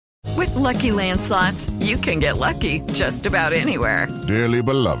With Lucky Land Slots, you can get lucky just about anywhere. Dearly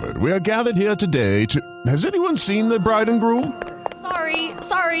beloved, we are gathered here today to... Has anyone seen the bride and groom?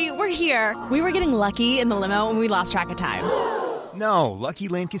 Sorry, we're here. We were getting lucky in the limo and we lost track of time. No, Lucky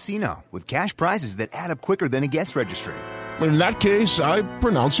Land Casino, with cash prizes that add up quicker than a guest registry. In that case, I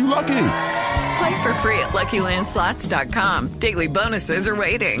pronounce you lucky. Play for free at LuckyLandSlots.com. Daily bonuses are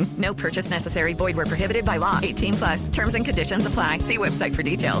waiting. No purchase necessary. Void where prohibited by law. 18+. Terms and conditions apply. See website for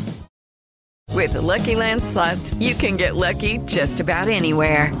details. With Lucky Land Slots, you can get lucky just about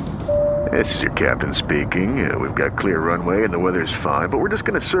anywhere. This is your captain speaking. We've got clear runway and the weather's fine, but we're just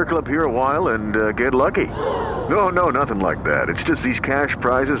going to circle up here a while and get lucky. No, nothing like that. It's just these cash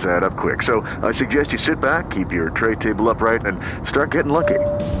prizes add up quick. So I suggest you sit back, keep your tray table upright, and start getting lucky.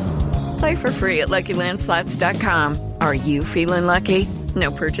 Play for free at LuckyLandSlots.com. Are you feeling lucky?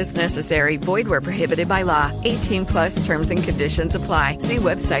 No purchase necessary. Void where prohibited by law. 18+ terms and conditions apply. See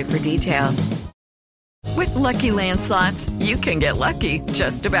website for details. With Lucky Land Slots, you can get lucky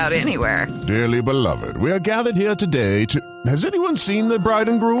just about anywhere. Dearly beloved, we are gathered here today to... Has anyone seen the bride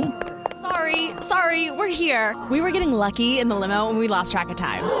and groom? Sorry, we're here. We were getting lucky in the limo and we lost track of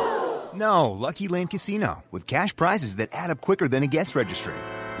time. No, Lucky Land Casino, with cash prizes that add up quicker than a guest registry.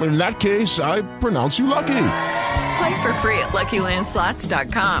 In that case, I pronounce you lucky. Play for free at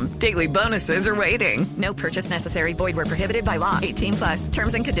LuckyLandSlots.com. Daily bonuses are waiting. No purchase necessary. Void where prohibited by law. 18+.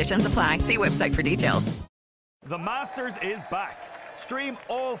 Terms and conditions apply. See website for details. The Masters is back. Stream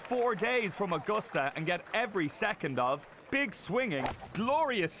all 4 days from Augusta and get every second of big swinging,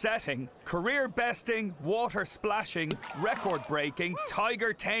 glorious setting, career besting, water splashing, record breaking,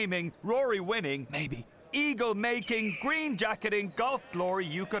 tiger taming, Rory winning, maybe, eagle making, green jacketing, golf glory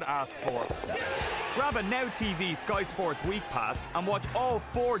you could ask for. Grab a Now TV Sky Sports Week Pass and watch all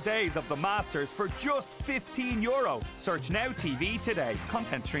 4 days of the Masters for just €15. Search Now TV today.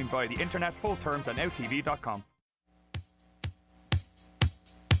 Content streamed via the internet. Full terms at nowtv.com.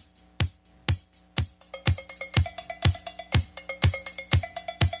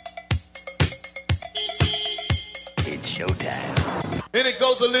 It's showtime. And it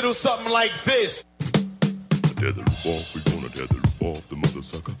goes a little something like this. Tether roof off, we gonna tether roof off the mother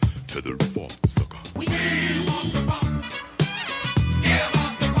sucker. Tether roof off the sucker. We want the bump. Give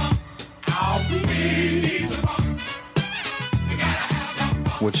up the bump. Oh, we need the bump. We gotta have the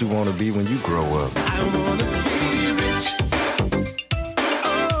bump. What you want to be when you grow up? I wanna be rich.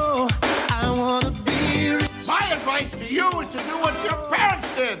 Oh, I wanna be rich. My advice to you is to do what your parents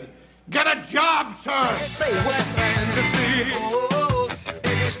did. Get a job, sir. Say what fantasy. Oh,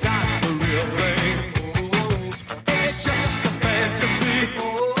 it's not the real thing. It's just a fantasy.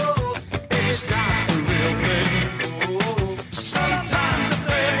 Oh, it's not the real thing. Sometimes the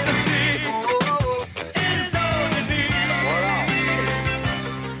fantasy is all you need.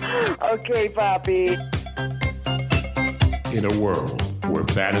 Okay, Poppy. In a world where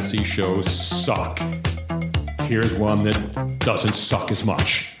fantasy shows suck, here's one that doesn't suck as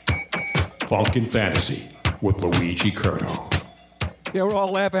much. Funkin' Fantasy with Luigi Curto. Yeah, we're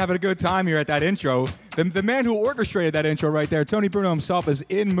all laughing, having a good time here at that intro. The man who orchestrated that intro right there, Tony Bruno himself, is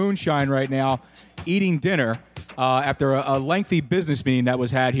in Moonshine right now, eating dinner after a lengthy business meeting that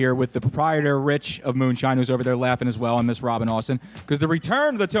was had here with the proprietor, Rich, of Moonshine, who's over there laughing as well, and Miss Robin Austin. Because the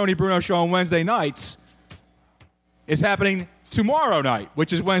return of the Tony Bruno Show on Wednesday nights is happening tomorrow night,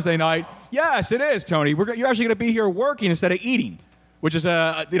 which is Wednesday night. Yes, it is, Tony. You're actually going to be here working instead of eating, which is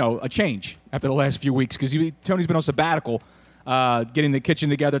a change after the last few weeks because Tony's been on sabbatical, getting the kitchen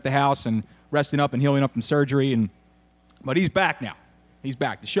together at the house and resting up and healing up from surgery. But he's back now. He's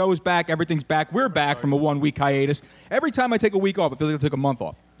back. The show is back. Everything's back. We're back from a 1-week hiatus. Every time I take a week off, it feels like I took a month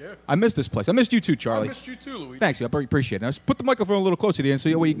off. Yeah. I miss this place. I missed you too, Charlie. I missed you too, Luigi. Thanks. I appreciate it. Now, put the microphone a little closer to you so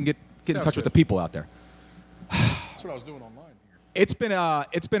that way you can get in touch with the people out there. That's what I was doing online here.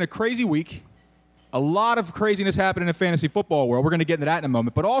 It's been a crazy week. A lot of craziness happened in the fantasy football world. We're going to get into that in a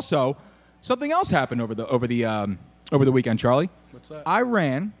moment. But also, something else happened over the weekend, Charlie. What's that? I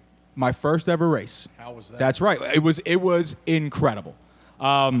ran my first ever race. How was that? That's right. It was incredible.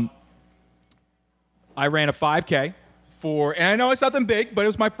 I ran a 5K and I know it's nothing big, but it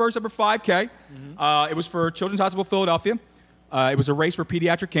was my first ever 5K. Mm-hmm. It was for Children's Hospital Philadelphia. It was a race for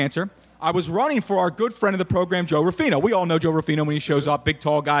pediatric cancer. I was running for our good friend of the program, Joe Ruffino. We all know Joe Ruffino when he shows up. Big,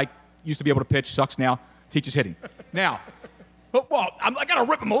 tall guy. Used to be able to pitch, sucks now, teaches hitting. Now, well, I got to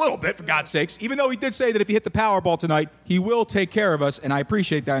rip him a little bit, for God's sakes, even though he did say that if he hit the Powerball tonight, he will take care of us, and I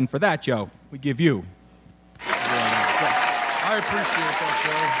appreciate that. And for that, Joe, we give you. I appreciate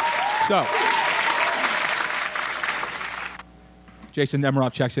that, Joe. So, Jason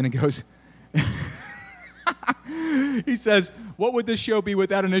Nemiroff checks in and goes, he says, what would this show be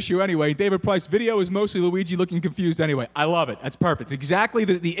without an issue anyway? David Price, video is mostly Luigi looking confused anyway. I love it. That's perfect. Exactly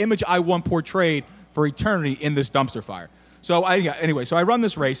the image I want portrayed for eternity in this dumpster fire. So I run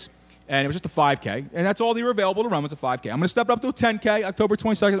this race, and it was just a 5K, and that's all they were available to run was a 5K. I'm going to step it up to a 10K, October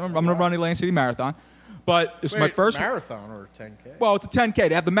 22nd. I'm going to run the Atlantic City Marathon. But this is my first marathon or 10K? Well, it's a 10K.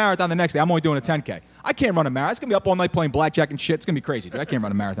 They have the marathon the next day. I'm only doing a 10K. I can't run a marathon. It's going to be up all night playing blackjack and shit. It's going to be crazy, dude. I can't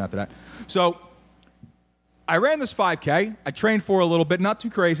run a marathon after that. So I ran this 5K. I trained for a little bit, not too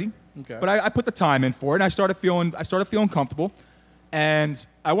crazy. Okay. But I put the time in for it, and I started feeling comfortable. And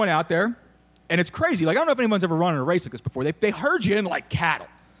I went out there, and it's crazy. Like, I don't know if anyone's ever run in a race like this before. They herd you in like cattle.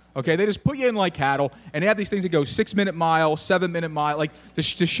 Okay, they just put you in like cattle, and they have these things that go 6-minute mile, 7-minute mile, like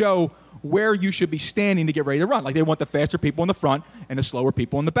to show where you should be standing to get ready to run. Like, they want the faster people in the front and the slower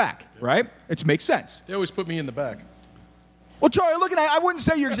people in the back, right? It makes sense. They always put me in the back. Well, Charlie, looking at, I wouldn't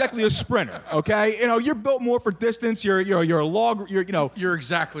say you're exactly a sprinter, okay? You know, you're built more for distance. You're a log. You're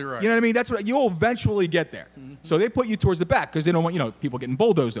exactly right. You know what I mean? That's what you'll eventually get there. Mm-hmm. So they put you towards the back because they don't want people getting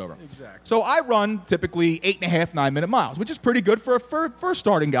bulldozed over. Exactly. So I run typically 8.5, 9-minute miles, which is pretty good for a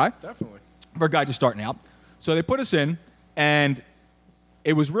starting guy. Definitely. For a guy just starting out. So they put us in, and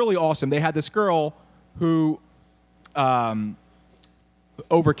it was really awesome. They had this girl who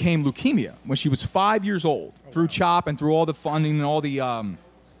overcame leukemia when she was 5 years old through CHOP and through all the funding and all the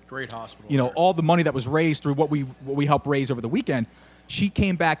great hospital. All the money that was raised through what we helped raise over the weekend. She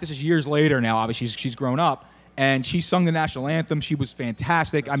came back. This is years later now. Obviously, she's grown up, and she sung the national anthem. She was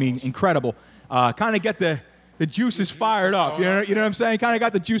fantastic. That's awesome. Incredible. Kind of get the juices fired up. You know what I'm saying? Kind of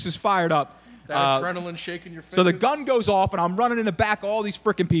got the juices fired up. That adrenaline shaking your fingers. So the gun goes off, and I'm running in the back of all these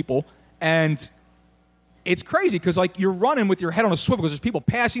freaking people, and it's crazy because, like, you're running with your head on a swivel because there's people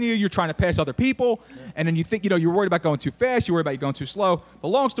passing you. You're trying to pass other people, and then you think, you're worried about going too fast. You're worried about going too slow. But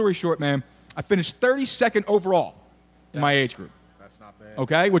long story short, man, I finished 32nd overall in my age group. That's not bad.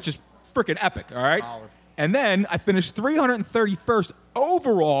 Okay, which is freaking epic, all right? Solid. And then I finished 331st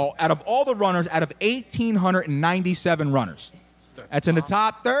overall out of all the runners out of 1,897 runners. That's in the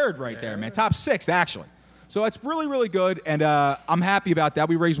top third right there, man. Top sixth, actually. So it's really, really good, and I'm happy about that.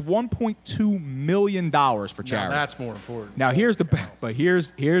 We raised $1.2 million for charity. Now that's more important. Now here's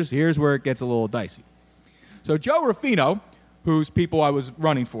where it gets a little dicey. So Joe Ruffino, whose people I was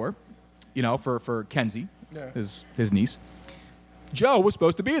running for, for Kenzie, his niece, Joe was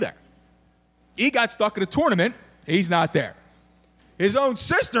supposed to be there. He got stuck at a tournament. He's not there. His own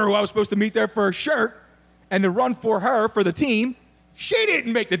sister, who I was supposed to meet there for a shirt and to run for her for the team, she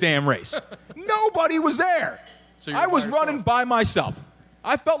didn't make the damn race. Nobody was there. So I was running by myself.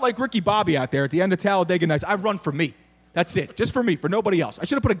 I felt like Ricky Bobby out there at the end of Talladega Nights. I run for me. That's it. Just for me, for nobody else. I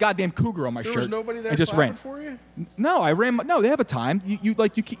should have put a goddamn cougar on my shirt. There was nobody there and just ran for you? No, I ran. No, they have a time.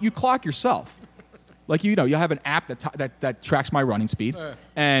 You clock yourself. Like, you have an app that tracks my running speed,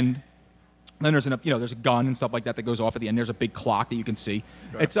 and then there's there's a gun and stuff like that goes off at the end. There's a big clock that you can see.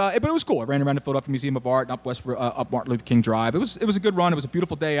 Right. But it was cool. I ran around the Philadelphia Museum of Art and up Martin Luther King Drive. It was a good run. It was a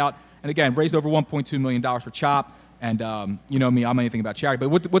beautiful day out, and again raised over $1.2 million for CHOP. And you know me, I'm anything about charity.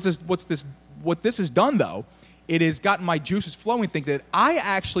 But what this has done though, it has gotten my juices flowing. Think that I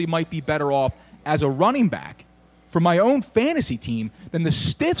actually might be better off as a running back for my own fantasy team than the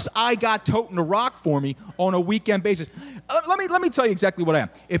stiffs I got toting the rock for me on a weekend basis. Let me tell you exactly what I am.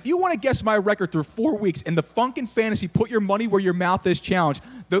 If you want to guess my record through 4 weeks in the Funkin' Fantasy Put Your Money Where Your Mouth Is challenge,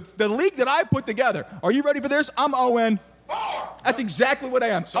 the league that I put together, are you ready for this? I'm 0-4. That's exactly what I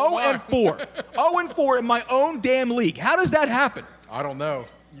am. 0-4. 0-4 in my own damn league. How does that happen? I don't know.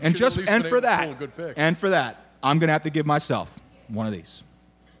 And for that, I'm going to have to give myself one of these.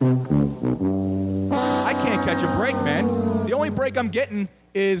 I can't catch a break, man. The only break I'm getting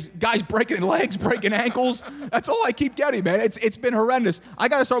is guys breaking legs, breaking ankles. That's all I keep getting, man. It's been horrendous. I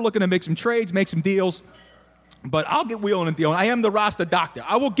got to start looking to make some trades, make some deals. But I'll get wheeling and dealing. I am the Rasta doctor.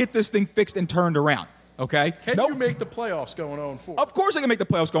 I will get this thing fixed and turned around. Okay? Can you make the playoffs going 0-4? Of course I can make the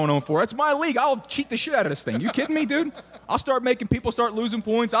playoffs going 0-4. That's my league. I'll cheat the shit out of this thing. You kidding me, dude? I'll start making people start losing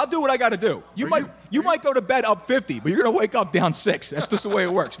points. I'll do what I got to do. You might go to bed up 50, but you're going to wake up down 6. That's just the way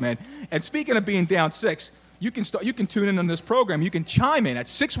it works, man. And speaking of being down 6, you can tune in on this program. You can chime in at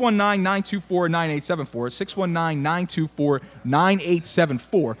 619-924-9874,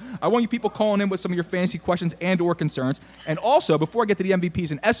 619-924-9874. I want you people calling in with some of your fantasy questions and or concerns. And also, before I get to the MVPs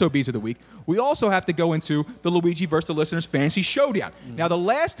and SOBs of the week, we also have to go into the Luigi versus the Listeners Fantasy Showdown. Now, the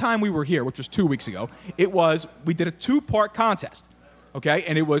last time we were here, which was 2 weeks ago, we did a 2-part contest, okay?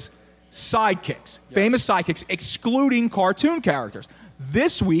 And it was sidekicks, famous sidekicks, excluding cartoon characters.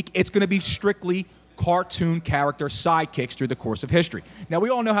 This week, it's going to be strictly cartoon character sidekicks through the course of history. Now, we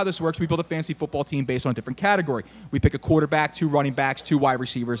all know how this works. We build a fantasy football team based on a different category. We pick a quarterback, 2 running backs, 2 wide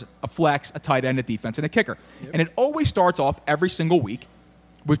receivers, a flex, a tight end, a defense, and a kicker. Yep. And it always starts off every single week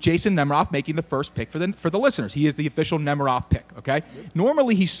with Jason Nemiroff making the first pick for the listeners. He is the official Nemiroff pick, okay? Yep.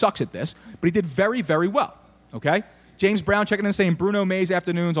 Normally, he sucks at this, but he did very, very well, okay? James Brown checking in saying Bruno Mays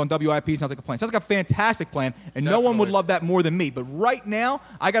afternoons on WIP sounds like a plan. Sounds like a fantastic plan, and Definitely. No one would love that more than me. But right now,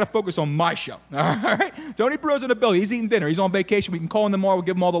 I got to focus on my show. All right? Tony Bruno's in the building. He's eating dinner. He's on vacation. We can call him tomorrow. We'll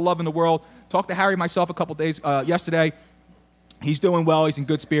give him all the love in the world. Talked to Harry myself a couple days yesterday. He's doing well. He's in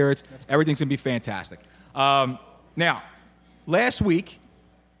good spirits. Everything's going to be fantastic. Now, 2 weeks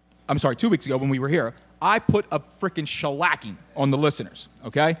ago when we were here, I put a freaking shellacking on the listeners,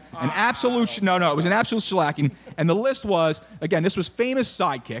 okay? It was an absolute shellacking. And the list was, again, this was famous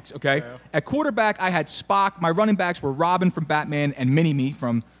sidekicks, okay? Yeah. At quarterback, I had Spock. My running backs were Robin from Batman and Mini-Me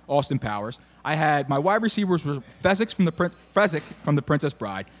from Austin Powers. I had my wide receivers were Fezzik from the Princess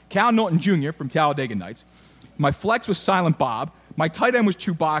Bride, Cal Norton Jr. from Talladega Nights. My flex was Silent Bob. My tight end was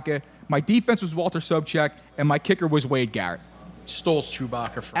Chewbacca. My defense was Walter Sobchak. And my kicker was Wade Garrett. Stole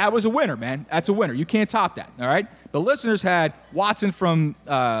Chewbacca from That was a winner, man. That's a winner. You can't top that, all right? The listeners had Watson from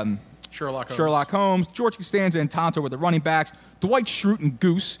Sherlock Holmes, George Costanza and Tonto were the running backs, Dwight Schrute and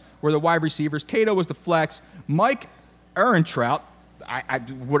Goose were the wide receivers, Cato was the flex, Mike Ehrentrout,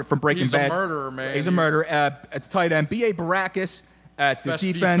 from Breaking Bad. He's a murderer, man. He's a murderer. At the tight end, B.A. Baracus at the Best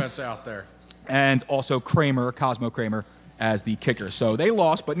defense out there. And also Cosmo Kramer as the kicker. So they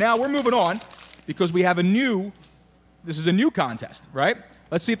lost, but now we're moving on because we have this is a new contest, right?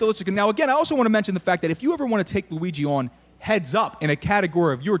 Let's see if the listeners can. Now, again, I also want to mention the fact that if you ever want to take Luigi on heads up in a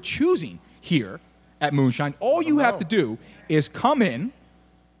category of your choosing here at Moonshine, all you have to do is come in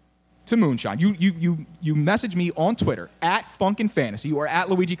to Moonshine. You message me on Twitter at FunkinFantasy or at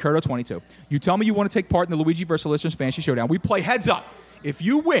LuigiCurto22. You tell me you want to take part in the Luigi vs. Listeners Fantasy Showdown. We play heads up. If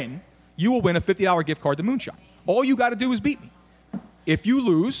you win, you will win a $50 gift card to Moonshine. All you got to do is beat me. If you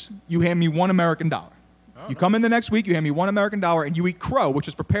lose, you hand me $1 American. You come in the next week, you hand me $1 American, and you eat crow, which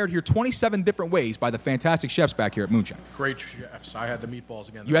is prepared here 27 different ways by the fantastic chefs back here at Moonshine. Great chefs. I had the meatballs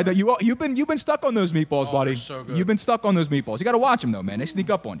again. You've been stuck on those meatballs, buddy. They're so good. You've been stuck on those meatballs. You got to watch them though, man. They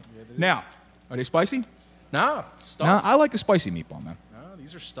sneak up on you. Yeah, now, are they spicy? Nah, stuffed. Nah, I like a spicy meatball, man. Nah,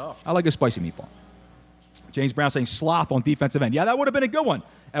 these are stuffed. I like a spicy meatball. James Brown saying Sloth on defensive end. Yeah, that would have been a good one.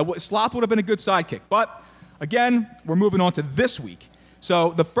 Sloth would have been a good sidekick. But again, we're moving on to this week. So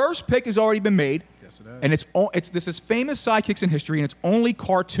the first pick has already been made. And this is famous sidekicks in history, and it's only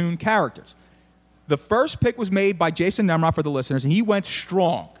cartoon characters. The first pick was made by Jason Nemiroff for the listeners, and he went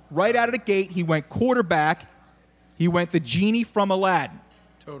strong. Right out of the gate, he went quarterback. He went the genie from Aladdin.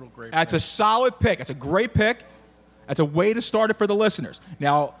 Total great That's pick. A solid pick. That's a great pick. That's a way to start it for the listeners.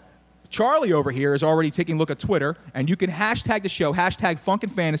 Now, Charlie over here is already taking a look at Twitter, and you can hashtag the show, hashtag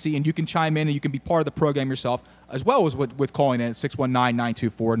FunkinFantasy, and you can chime in, and you can be part of the program yourself, as well as with calling in at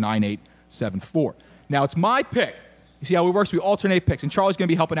 619-924-9874. Now, it's my pick. You see how it works? We alternate picks, and Charlie's going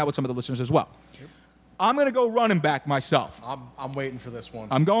to be helping out with some of the listeners as well. Yep. I'm going to go running back myself. I'm waiting for this one.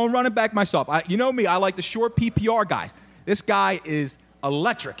 I'm going running back myself. You know me. I like the short PPR guys. This guy is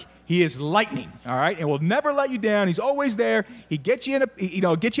electric. He is lightning, all right, and will never let you down. He's always there. He gets you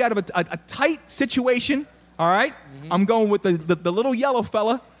get you out of a tight situation, all right? Mm-hmm. I'm going with the little yellow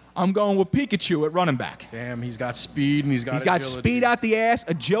fella. I'm going with Pikachu at running back. Damn, he's got speed and he's got agility. Speed out the ass,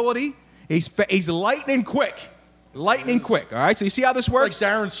 agility. He's lightning quick. Lightning quick, all right? So you see how this works? It's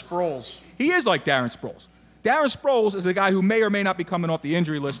like Darren Sproles. He is like Darren Sproles. Darren Sproles is the guy who may or may not be coming off the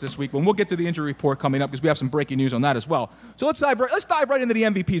injury list this week, but we'll get to the injury report coming up because we have some breaking news on that as well. So let's dive right into the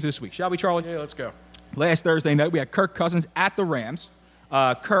MVPs this week, shall we, Charlie? Yeah, let's go. Last Thursday night, we had Kirk Cousins at the Rams.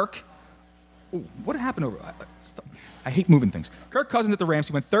 What happened over? I hate moving things. Kirk Cousins at the Rams.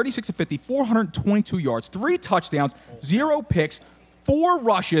 He went 36 of 50, 422 yards, 3 touchdowns, 0 picks, 4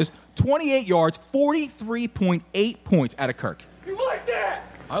 rushes, 28 yards, 43.8 points out of Kirk. You like that?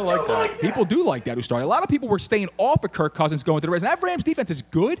 I like that. People do like that who started. A lot of people were staying off of Kirk Cousins going to the Rams. And that Rams defense is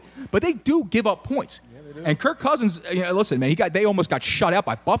good, but they do give up points. Yeah, they do. And Kirk Cousins, listen, man, they almost got shut out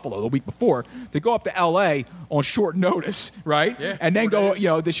by Buffalo the week before to go up to L.A. on short notice, right? Yeah, and then go,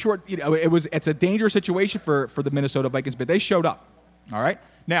 it's a dangerous situation for the Minnesota Vikings, but they showed up. All right?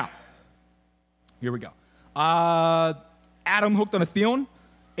 Now, here we go. Adam hooked on a Thielen.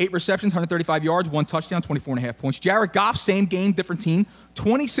 8 receptions, 135 yards, 1 touchdown, 24.5 points. Jared Goff, same game, different team.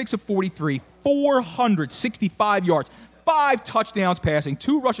 26 of 43, 465 yards, 5 touchdowns passing,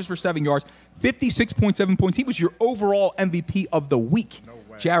 2 rushes for 7 yards, 56.7 points. He was your overall MVP of the week,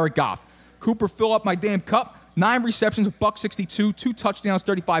 Jared Goff. Cooper, fill up my damn cup. 9 receptions, $162, 2 touchdowns,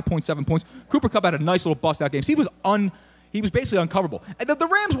 35.7 points. Cooper Kupp had a nice little bust-out game. So he was basically uncoverable. And the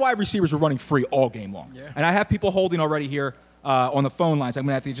Rams wide receivers were running free all game long. Yeah. And I have people holding already here on the phone lines. I'm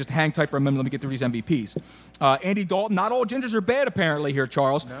going to have to just hang tight for a minute. Let me get through these MVPs. Andy Dalton, not all gingers are bad apparently here,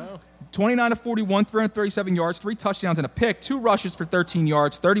 Charles. No. 29 of 41, 337 yards, 3 touchdowns and a pick, 2 rushes for 13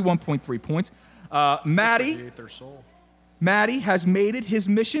 yards, 31.3 points. Matty has made it his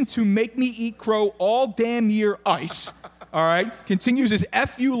mission to make me eat crow all damn year ice. All right? Continues his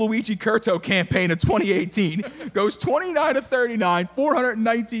F.U. Luigi Curto campaign in 2018. Goes 29 of 39,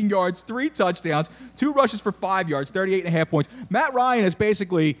 419 yards, 3 touchdowns, 2 rushes for 5 yards, 38.5 points. Matt Ryan is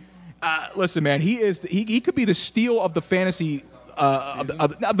basically, listen, man, he could be the steal of the fantasy of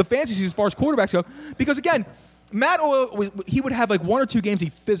the fantasy season as far as quarterbacks go. Because, again, Matt, he would have like 1 or 2 games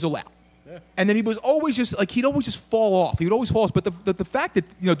he'd fizzle out. Yeah. And then he was always just, like, he'd always just fall off. He would always fall off. But the fact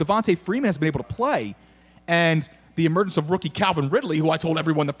that, Devontae Freeman has been able to play and the emergence of rookie Calvin Ridley, who I told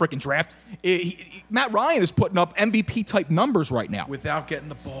everyone the freaking draft, Matt Ryan is putting up MVP-type numbers right now. Without getting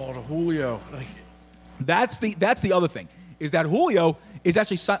the ball to Julio. That's the other thing, is that Julio is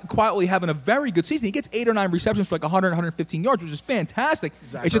actually quietly having a very good season. He gets 8 or 9 receptions for like 100, 115 yards, which is fantastic.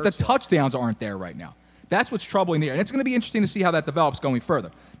 It's just the touchdowns aren't there right now. That's what's troubling here. And it's going to be interesting to see how that develops going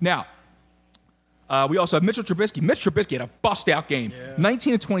further. Now, we also have Mitchell Trubisky. Mitch Trubisky had a bust-out game. Yeah.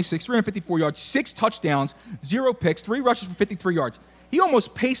 19 of 26, 354 yards, 6 touchdowns, 0 picks, 3 rushes for 53 yards. He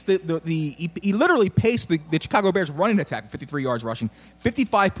almost paced he literally paced the Chicago Bears running attack with 53 yards rushing,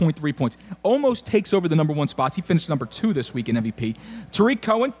 55.3 points. Almost takes over the number 1 spots. He finished number 2 this week in MVP. Tariq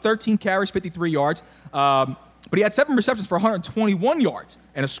Cohen, 13 carries, 53 yards. But he had 7 receptions for 121 yards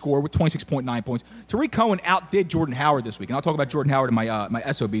and a score with 26.9 points. Tariq Cohen outdid Jordan Howard this week, and I'll talk about Jordan Howard in my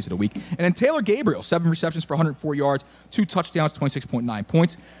SOBs of the week. And then Taylor Gabriel, 7 receptions for 104 yards, 2 touchdowns, 26.9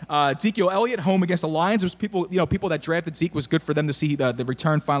 points. Ezekiel Elliott, home against the Lions. There's people that drafted Zeke, was good for them to see the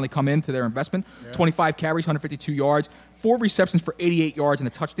return finally come into their investment. Yeah. 25 carries, 152 yards, 4 receptions for 88 yards and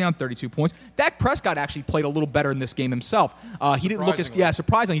a touchdown, 32 points. Dak Prescott actually played a little better in this game himself. He didn't look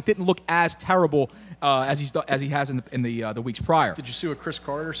surprisingly, he didn't look as terrible as he has in the weeks prior. Did you see what Chris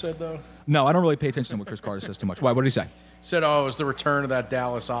Carter said, though? No, I don't really pay attention to what Chris Carter says too much. Why? What did he say? Said, it was the return of that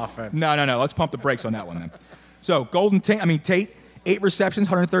Dallas offense. No. Let's pump the brakes on that one, then. So, Tate, 8 receptions,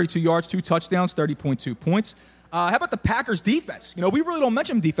 132 yards, 2 touchdowns, 30.2 points. How about the Packers defense? We really don't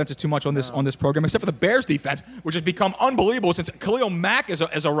mention defenses too much on this program, except for the Bears defense, which has become unbelievable since Khalil Mack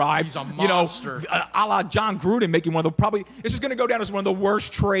has arrived. He's a monster. A la John Gruden, making one of the this is going to go down as one of the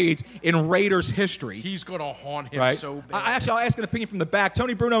worst trades in Raiders history. He's going to haunt him so bad. I'll ask an opinion from the back.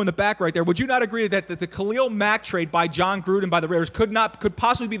 Tony Bruno in the back right there. Would you not agree that the Khalil Mack trade by John Gruden by the Raiders could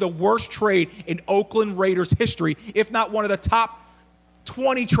possibly be the worst trade in Oakland Raiders history, if not one of the top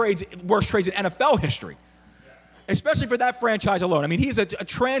 20 worst trades in NFL history? Especially for that franchise alone. I mean, he's a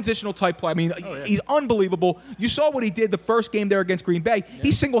transitional type player. I mean, he's unbelievable. You saw what he did the first game there against Green Bay. Yeah.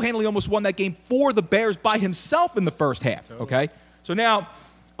 He single-handedly almost won that game for the Bears by himself in the first half. Totally. Okay? So now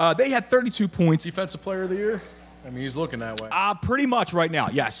they had 32 points. Defensive player of the year? I mean, he's looking that way. Pretty much right now,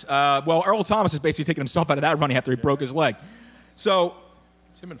 yes. Well, Earl Thomas is basically taking himself out of that running after he broke his leg. So,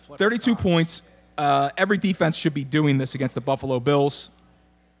 32 points. Every defense should be doing this against the Buffalo Bills.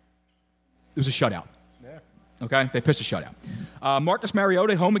 It was a shutout. Okay, they pitched a shutout. Marcus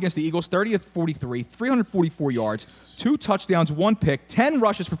Mariota, home against the Eagles, 30 of 43, 344 yards, 2 touchdowns, 1 pick, 10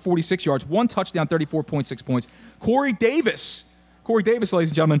 rushes for 46 yards, 1 touchdown, 34.6 points. Corey Davis, ladies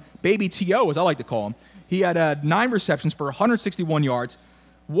and gentlemen, Baby T.O., as I like to call him, he had 9 receptions for 161 yards,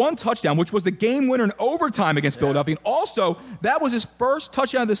 1 touchdown, which was the game winner in overtime against Philadelphia. And also, that was his first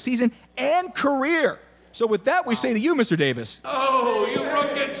touchdown of the season and career. So with that, we say to you, Mr. Davis. Oh, you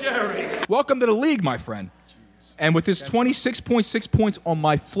rugged Jerry. Welcome to the league, my friend. And with his 26.6 points on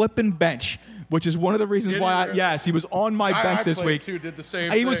my flipping bench, which is one of the reasons why he was on my bench this week. Too, did the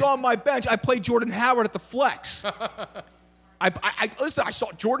same he was on my bench. I played Jordan Howard at the flex. Listen, I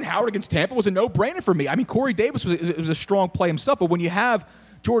saw Jordan Howard against Tampa. It was a no-brainer for me. I mean, Corey Davis was a strong play himself, but when you have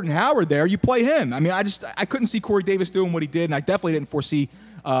Jordan Howard there, you play him. I mean, I couldn't see Corey Davis doing what he did, and I definitely didn't foresee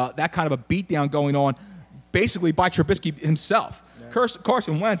that kind of a beatdown going on, basically by Trubisky himself. Yeah.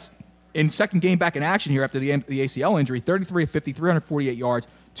 Carson Wentz, in second game back in action here after the ACL injury, 33 of 50, 348 yards,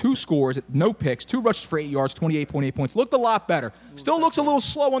 2 scores, no picks, 2 rushes for 8 yards, 28.8 points. Looked a lot better. Still looks a little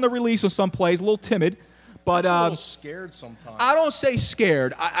slow on the release on some plays, a little timid. But a little scared sometimes. I don't say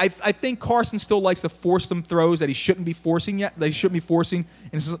scared. I think Carson still likes to force some throws that he shouldn't be forcing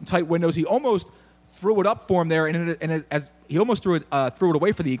in some tight windows. He almost threw it up for him there, and as he almost threw it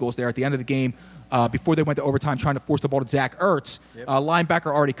away for the Eagles there at the end of the game before they went to overtime, trying to force the ball to Zach Ertz. Yep. Linebacker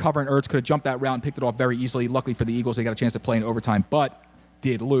already covering Ertz, could have jumped that route and picked it off very easily. Luckily for the Eagles, they got a chance to play in overtime, but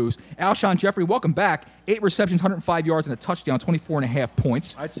did lose. Alshon Jeffrey, welcome back. 8 receptions, 105 yards, and a touchdown, 24.5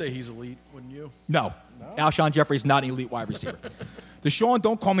 points. I'd say he's elite, wouldn't you? No. Alshon Jeffrey is not an elite wide receiver. Deshaun,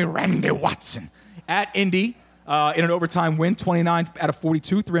 don't call me Randy Watson. At Indy, in an overtime win, 29 out of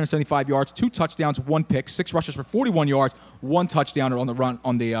 42, 375 yards, 2 touchdowns, 1 pick, 6 rushes for 41 yards, 1 touchdown on the run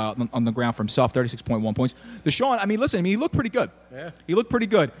on the ground for himself, 36.1 points. Deshaun, I mean, he looked pretty good. Yeah. He looked pretty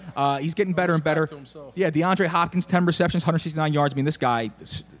good. He's getting better and better. Yeah, DeAndre Hopkins, 10 receptions, 169 yards. I mean, this guy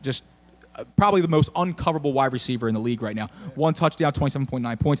just probably the most uncoverable wide receiver in the league right now. 1 touchdown,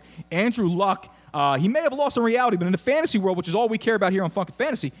 27.9 points. Andrew Luck, he may have lost in reality, but in the fantasy world, which is all we care about here on Funkin'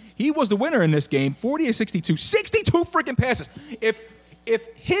 Fantasy, he was the winner in this game. 48-62, 62 freaking passes. If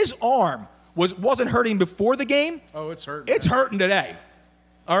his arm wasn't hurting before the game, it's hurting. It's hurting today.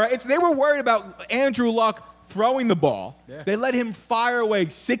 All right, they were worried about Andrew Luck throwing the ball. Yeah. They let him fire away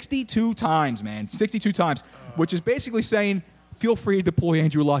 62 times, man, 62 times, which is basically saying, feel free to deploy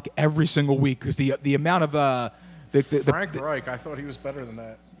Andrew Luck every single week because the amount of Frank Reich, I thought he was better than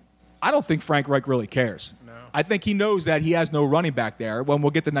that. I don't think Frank Reich really cares. No. I think he knows that he has no running back there. Well,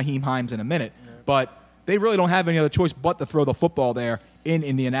 we'll get to Naheem Hines in a minute. Yeah. But they really don't have any other choice but to throw the football there in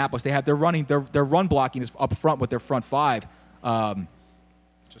Indianapolis. They have their run blocking is up front with their front five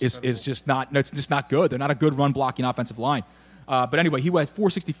is just not good. They're not a good run blocking offensive line. But anyway, he was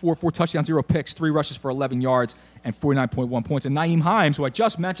 464, 4 touchdowns, 0 picks, 3 rushes for 11 yards and 49.1 points. And Naheem Hines, who I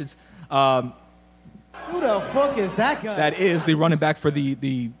just mentioned, who the fuck is that guy? That is the running back for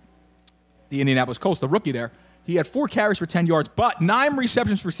the Indianapolis Colts, the rookie there. He had 4 carries for 10 yards, but 9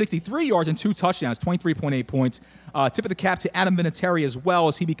 receptions for 63 yards and 2 touchdowns, 23.8 points. Tip of the cap to Adam Vinatieri as well,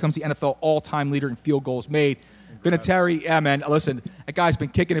 as he becomes the NFL all-time leader in field goals made. Vinatieri, yeah, man, listen, that guy's been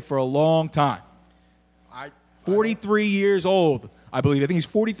kicking it for a long time. 43 years old, I believe. I think he's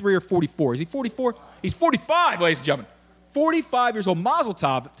 43 or 44. Is he 44? He's 45, ladies and gentlemen. 45 years old. Mazel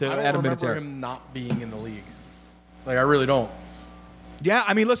tov to Adam Vinatieri. I don't remember him not being in the league. Like, I really don't. Yeah,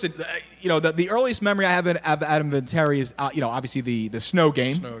 I mean, listen, the earliest memory I have of Adam Vinatieri is, obviously the snow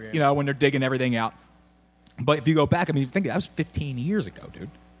game, when they're digging everything out. But if you go back, I mean, think that was 15 years ago,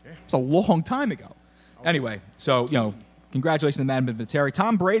 dude. Yeah. It's a long time ago. Anyway, so, congratulations to Adam Vinatieri.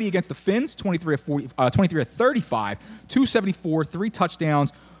 Tom Brady against the Finns, 23 of 35, 274, 3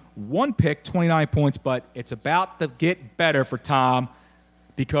 touchdowns, 1 pick, 29 points. But it's about to get better for Tom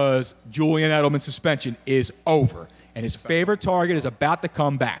because Julian Edelman's suspension is over. And his favorite target is about to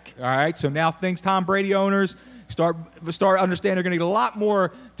come back. All right, so now Tom Brady owners start understanding they're going to get a lot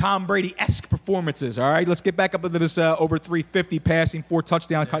more Tom Brady-esque performances. All right, let's get back up into this over 350 passing, 4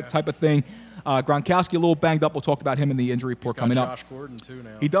 touchdown type of thing. Gronkowski a little banged up. We'll talk about him in the injury report coming up. Josh Gordon too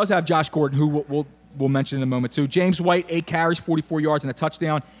now. He does have Josh Gordon, who we'll mention in a moment too. James White, 8 carries, 44 yards, and a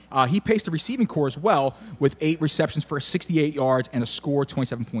touchdown. He paced the receiving corps as well with 8 receptions for 68 yards and a score,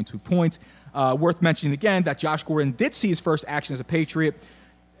 27.2 points. Worth mentioning again that Josh Gordon did see his first action as a Patriot.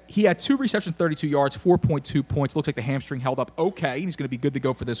 He had 2 receptions, 32 yards, 4.2 points. Looks like the hamstring held up okay, and he's going to be good to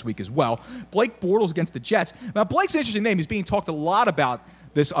go for this week as well. Blake Bortles against the Jets. Now, Blake's an interesting name. He's being talked a lot about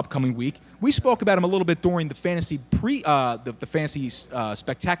this upcoming week. We spoke about him a little bit during the fantasy the fantasy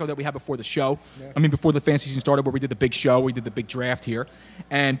spectacular that we had before the show. Yeah. I mean, before the fantasy season started, where we did the big show, we did the big draft here.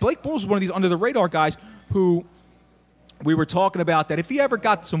 And Blake Bortles is one of these under-the-radar guys who we were talking about that if he ever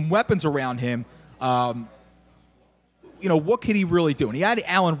got some weapons around him, what could he really do? And he had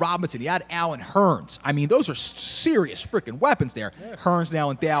Allen Robinson. He had Allen Hurns. I mean, those are serious freaking weapons there. Yeah. Hurns now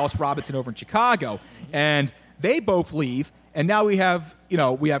in Dallas, Robinson over in Chicago. And they both leave. And now we have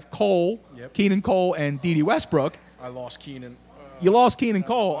Cole, Keenan Cole, and Dede Westbrook. I lost Keenan. You lost Keenan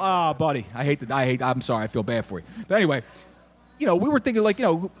Cole. Buddy. I'm sorry. I feel bad for you. But anyway, we were thinking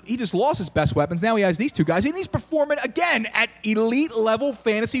he just lost his best weapons. Now he has these 2 guys, and he's performing again at elite level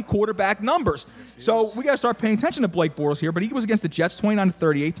fantasy quarterback numbers. So we got to start paying attention to Blake Bortles here. But he was against the Jets,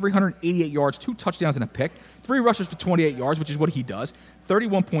 29-38, 388 yards, 2 touchdowns and a pick, 3 rushes for 28 yards, which is what he does,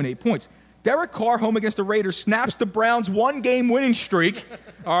 31.8 points. Derek Carr home against the Raiders snaps the Browns' 1-game winning streak,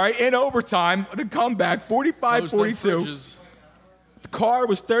 all right, in overtime, the comeback, 45-42. Carr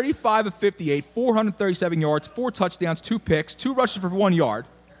was 35 of 58, 437 yards, 4 touchdowns, 2 picks, 2 rushes for 1 yard.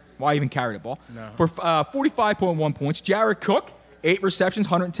 Why even carry the ball? No. For 45.1 points. Jared Cook, 8 receptions,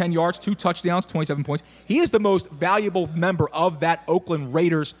 110 yards, 2 touchdowns, 27 points. He is the most valuable member of that Oakland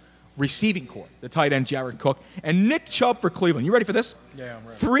Raiders receiving corps, the tight end Jared Cook, and Nick Chubb for Cleveland. You ready for this? Yeah, I'm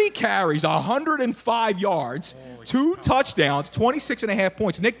ready. 3 carries, 105 yards, 2 touchdowns, 26.5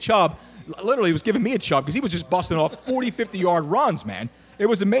 points. Nick Chubb literally was giving me a chub because he was just busting off 40, 50-yard runs, man. It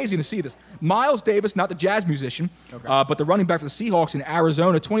was amazing to see this. Miles Davis, not the jazz musician, but the running back for the Seahawks in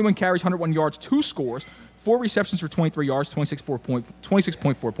Arizona, 21 carries, 101 yards, 2 scores, 4 receptions for 23 yards,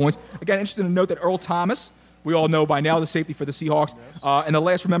 26.4 points. Again, interesting to note that Earl Thomas, we all know by now, the safety for the Seahawks, and the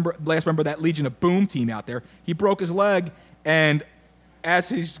last member of that Legion of Boom team out there, he broke his leg, and as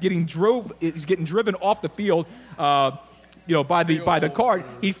he's getting driven off the field, by the cart,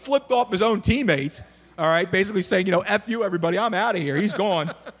 he flipped off his own teammates. All right, basically saying, F you, everybody, I'm out of here. He's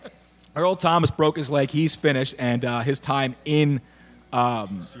gone. Earl Thomas broke his leg. He's finished, and his time in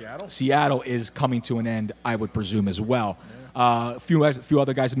Seattle is coming to an end, I would presume, as well. A few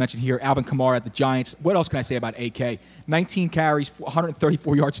other guys I mentioned here. Alvin Kamara at the Giants. What else can I say about AK? 19 carries,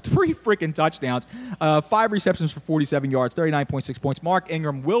 134 yards, 3 freaking touchdowns, 5 receptions for 47 yards, 39.6 points. Mark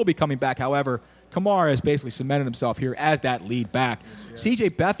Ingram will be coming back. However, Kamara has basically cemented himself here as that lead back.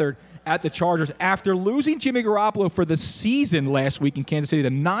 CJ Beathard at the Chargers. After losing Jimmy Garoppolo for the season last week in Kansas City,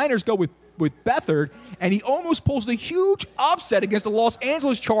 the Niners go with Beathard, and he almost pulls the huge upset against the Los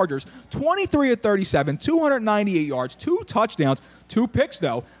Angeles Chargers. 23 of 37, 298 yards, 2 touchdowns, 2 picks,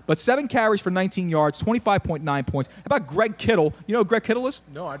 though, but 7 carries for 19 yards, 25.9 points. How about Greg Kittle? You know who Greg Kittle is?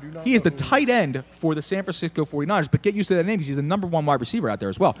 No, I do not. He is the tight end for the San Francisco 49ers, but get used to that name because he's the number 1 wide receiver out there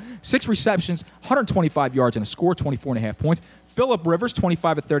as well. 6 receptions, 125 yards and a score, 24.5 points. Phillip Rivers,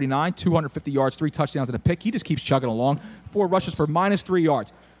 25 of 39, 250 yards, 3 touchdowns and a pick. He just keeps chugging along. 4 rushes for -3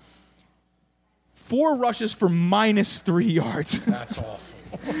 yards. 4 rushes for -3 yards. That's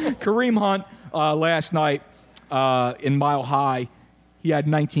awful. Kareem Hunt last night in Mile High, he had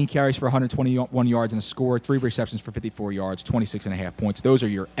 19 carries for 121 yards and a score, 3 receptions for 54 yards, 26.5 points. Those are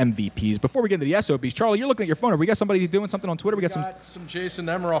your MVPs. Before we get into the SOBs, Charlie, you're looking at your phone. We got somebody doing something on Twitter? We got some Jason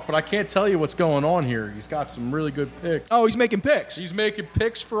Emiroff, but I can't tell you what's going on here. He's got some really good picks. Oh, he's making picks. He's making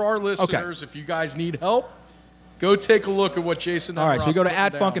picks for our listeners. Okay. If you guys need help, go take a look at what Jason Emiroff. All right, so you go to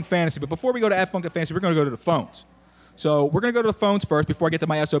 @FunkinFantasy. But before we go to @FunkinFantasy, we're going to go to the phones. So we're going to go to the phones first before I get to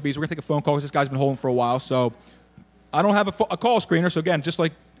my SOBs. We're going to take a phone call because this guy's been holding for a while. So I don't have a call screener. So, again, just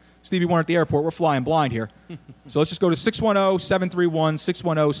like Stevie Wonder at the airport, we're flying blind here. So let's just go to 610-731,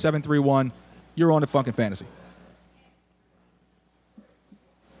 610-731. You're on to Funkin' Fantasy.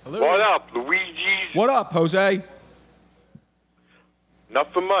 Hello. What up, Luigi? What up, Jose?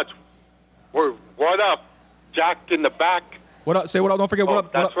 Nothing much. What up, Jack in the back? What up? Say what up. Don't forget what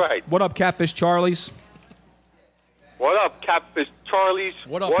up. That's right. What up, Catfish Charlie's? What up, Catfish Charlie's?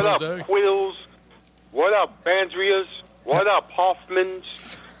 What up, Jose? Quills? What up, Bandria's? What up,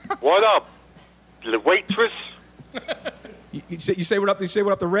 Hoffman's? What up, the waitress? You say what up? You say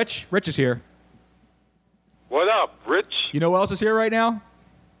what up to Rich? Rich is here. What up, Rich? You know who else is here right now?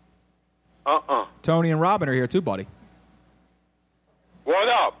 Tony and Robin are here too, buddy. What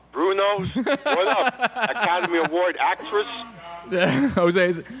up, Bruno's? What up, Academy Award actress?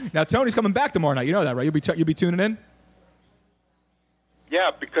 Jose. Now Tony's coming back tomorrow night. You know that, right? You'll be tuning in.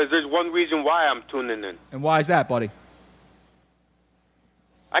 Yeah, because there's one reason why I'm tuning in. And why is that, buddy?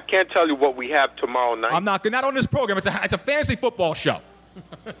 I can't tell you what we have tomorrow night. I'm not on this program. It's a fantasy football show.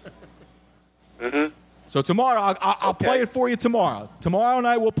 Mm-hmm. So tomorrow, I'll play it for you tomorrow. Tomorrow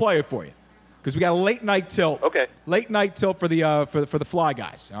night, we'll play it for you. Because we got a late night tilt. Okay. Late night tilt for the Fly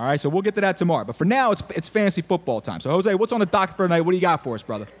Guys. All right, so we'll get to that tomorrow. But for now, it's fantasy football time. So, Jose, what's on the docket for tonight? What do you got for us,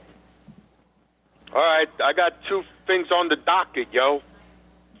 brother? All right, I got 2 things on the docket, yo.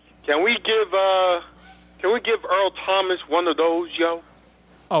 Can we give Earl Thomas one of those, yo?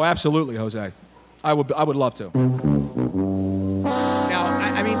 Oh, absolutely, Jose. I would love to. Now,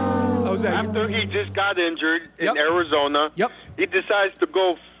 I mean, Jose. After he just got injured in Arizona, Yep. he decides to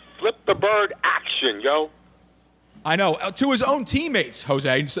go flip the bird action, yo. I know, to his own teammates,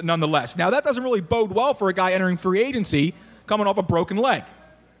 Jose, nonetheless. Now, that doesn't really bode well for a guy entering free agency coming off a broken leg.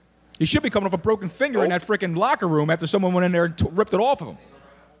 He should be coming off a broken finger in that freaking locker room after someone went in there and ripped it off of him.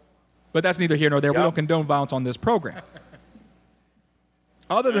 But that's neither here nor there. Yep. We don't condone violence on this program.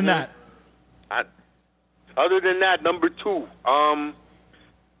 Other than that. Other than that, number 2.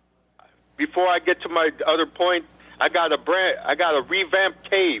 Before I get to my other point, I got a revamped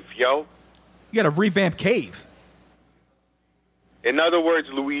cave, yo. You got a revamped cave? In other words,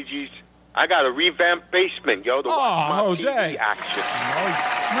 Luigi's, I got a revamped basement, yo. Jose. TV action.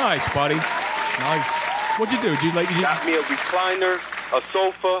 Nice, buddy. Nice. What'd you do? You got me a recliner, a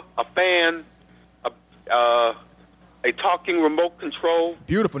sofa, a fan, a talking remote control.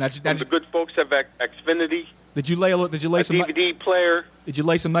 Beautiful. Now, the good folks at Xfinity. Did you lay some DVD player. Did you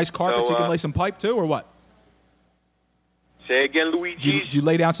lay some nice carpet so you can lay some pipe too, or what? Say again, Luigi. Did you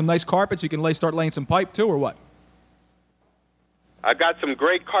lay down some nice carpet so you can start laying some pipe too, or what? I got some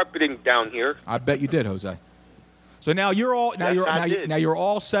great carpeting down here. I bet you did, Jose. So now you're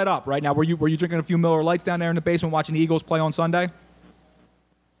all set up, right? Now were you drinking a few Miller Lights down there in the basement watching the Eagles play on Sunday?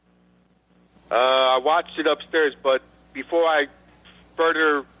 I watched it upstairs, but before I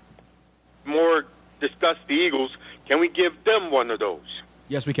more discuss the Eagles, can we give them one of those?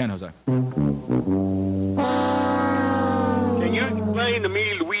 Yes, we can, Jose. Can you explain to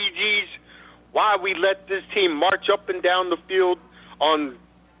me, Luigi's, why we let this team march up and down the field on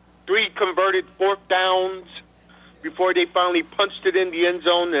 3 converted 4th downs before they finally punched it in the end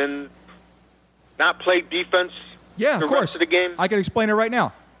zone and not play defense the rest of the game? I can explain it right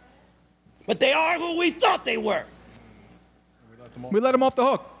now. But they are who we thought they were. We let them off the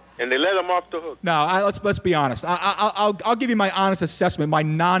hook. And they let them off the hook. No, let's be honest. I'll give you my honest assessment, my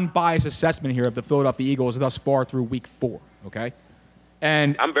non-biased assessment here of the Philadelphia Eagles thus far through Week 4. Okay,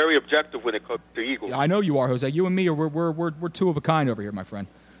 and I'm very objective when it comes to Eagles. I know you are, Jose. You and me we're two of a kind over here, my friend.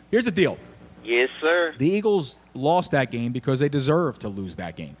 Here's the deal. Yes, sir. The Eagles lost that game because they deserved to lose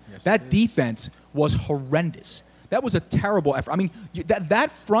that game. Yes, that defense was horrendous. That was a terrible effort. I mean,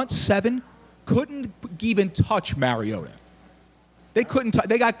 that front 7 couldn't even touch Mariota. They couldn't.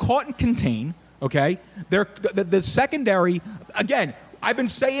 They got caught and contained. Okay, the secondary. Again, I've been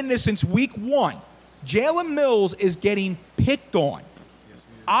saying this since Week 1. Jalen Mills is getting picked on. Yes,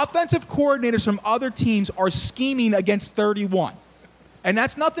 offensive coordinators from other teams are scheming against 31. And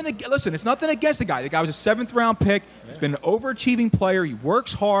that's nothing. Listen, it's nothing against the guy. The guy was a 7th-round pick. Yeah. He's been an overachieving player. He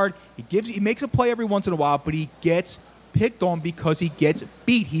works hard. He makes a play every once in a while, but he gets picked on because he gets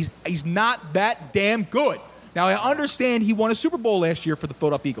beat. He's not that damn good. Now, I understand he won a Super Bowl last year for the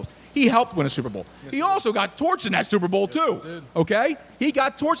Philadelphia Eagles. He helped win a Super Bowl. Yes, he also got torched in that Super Bowl, too. Okay? He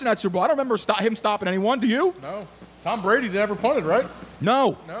got torched in that Super Bowl. I don't remember him stopping anyone. Do you? No. Tom Brady never punted, right?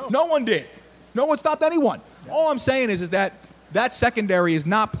 No. No one did. No one stopped anyone. Yeah. All I'm saying is that secondary is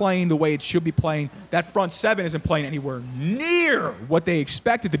not playing the way it should be playing. That front 7 isn't playing anywhere near what they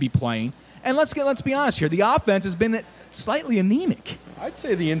expected to be playing. And let's be honest here. The offense has been slightly anemic. I'd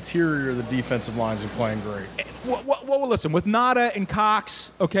say the interior of the defensive lines are playing great. Well, listen, with Nada and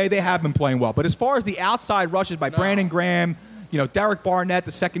Cox, okay, they have been playing well. But as far as the outside rushes by Brandon Graham, Derek Barnett,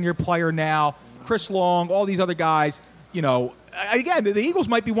 the second-year player now, Chris Long, all these other guys, again, the Eagles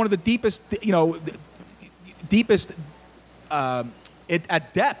might be one of the deepest at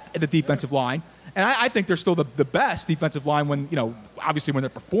depth at the defensive line. And I think they're still the best defensive line when, obviously when they're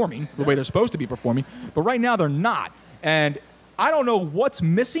performing the way they're supposed to be performing. But right now they're not. And I don't know what's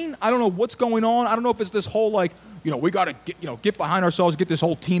missing. I don't know what's going on. I don't know if it's this whole we got to get behind ourselves, get this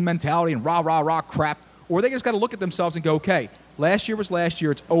whole team mentality and rah crap. Or they just got to look at themselves and go, okay, last year was last year.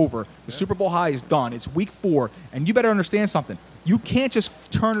 It's over. The Super Bowl high is done. It's Week 4. And you better understand something. You can't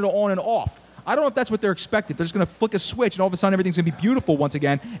just turn it on and off. I don't know if that's what they're expecting. They're just going to flick a switch, and all of a sudden everything's going to be beautiful once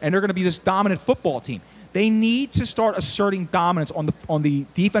again, and they're going to be this dominant football team. They need to start asserting dominance on the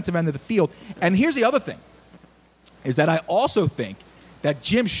defensive end of the field. And here's the other thing, is that I also think that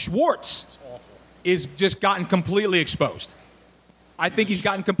Jim Schwartz is just gotten completely exposed. I think he's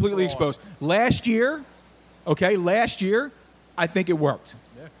gotten completely exposed. Last year, I think it worked.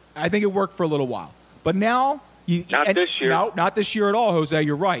 Yeah. I think it worked for a little while. But now... Not this year. No, not this year at all, Jose.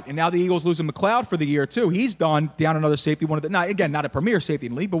 You're right. And now the Eagles losing McLeod for the year, too. He's down another safety, not a premier safety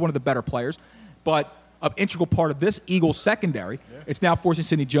in the league, but one of the better players. But an integral part of this Eagles secondary. Yeah. It's now forcing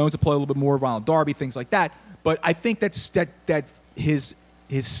Sidney Jones to play a little bit more, Ronald Darby, things like that. But I think that his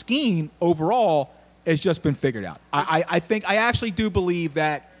scheme overall has just been figured out. I actually do believe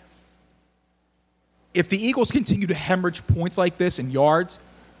that if the Eagles continue to hemorrhage points like this in yards,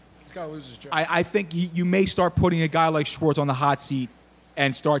 he's got to lose his job. I think you may start putting a guy like Schwartz on the hot seat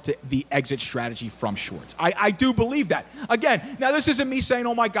and start the exit strategy from Schwartz. I do believe that. Again, now this isn't me saying,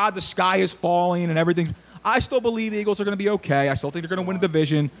 oh, my God, the sky is falling and everything. I still believe the Eagles are going to be okay. I still think they're going to win the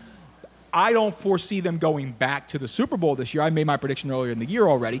division. I don't foresee them going back to the Super Bowl this year. I made my prediction earlier in the year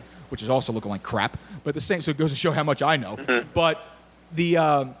already, which is also looking like crap. But the same, so it goes to show how much I know. Mm-hmm. But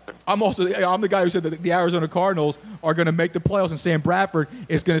I'm the guy who said that the Arizona Cardinals are going to make the playoffs and Sam Bradford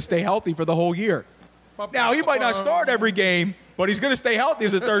is going to stay healthy for the whole year. Now, he might not start every game, but he's going to stay healthy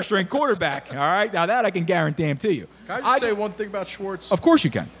as a third-string quarterback. All right? Now, that I can guarantee to you. Can I just say one thing about Schwartz? Of course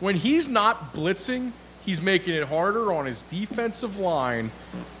you can. When he's not blitzing, he's making it harder on his defensive line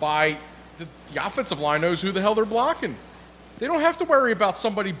by the offensive line knows who the hell they're blocking. They don't have to worry about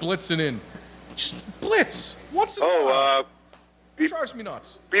somebody blitzing in. Just blitz once in a while. It drives me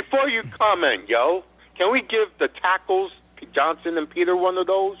nuts. Before you comment, Can we give the tackles Johnson and Peter one of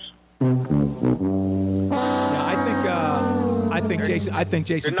those? Yeah, I think Jason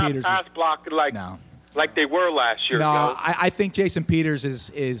They're Peters. not pass blocking like they were last year. No, yo. I think Jason Peters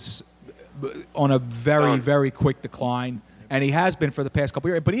is on a very quick decline, and he has been for the past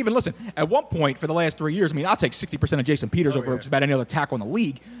couple years. But even listen, at one point for the last 3 years, I mean, I'll take 60% of Jason Peters over just about any other tackle in the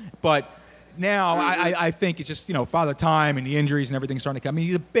league. But now I think it's just Father Time and the injuries and everything starting to come. I mean,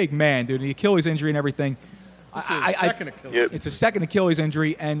 he's a big man, dude. The Achilles injury and everything. This is his second Achilles. It's a second Achilles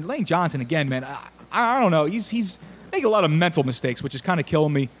injury, and Lane Johnson again, man. I don't know. He's making a lot of mental mistakes, which is kind of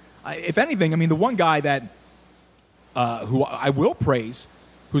killing me. If anything, I mean, the one guy that who I will praise,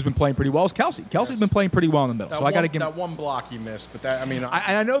 who's been playing pretty well, is Kelsey. Kelsey's been playing pretty well in the middle. So I got to give that one block he missed, but that and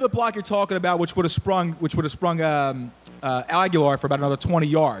I know the block you're talking about, which would have sprung Aguilar for about another 20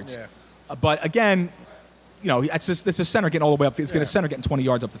 yards. Yeah. But again, it's a center getting all the way up. It's going to center getting 20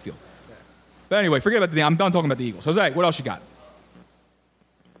 yards up the field. Yeah. But anyway, forget about I'm done talking about the Eagles. Jose, what else you got?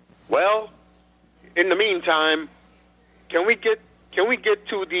 Well, in the meantime, can we get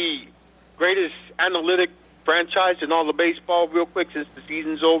to the greatest analytic franchise in all of baseball real quick since the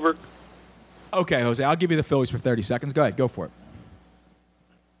season's over? Okay, Jose, I'll give you the Phillies for 30 seconds. Go ahead, go for it.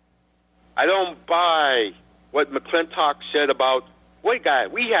 I don't buy what McClintock said about, wait, guy,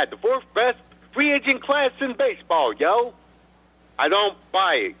 we had the fourth best free agent class in baseball, yo. I don't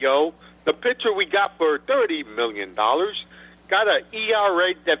buy it, yo. The pitcher we got for $30 million got an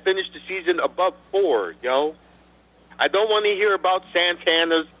ERA that finished the season above 4, yo. I don't want to hear about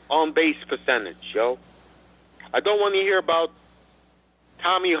Santana's on-base percentage, yo. I don't want to hear about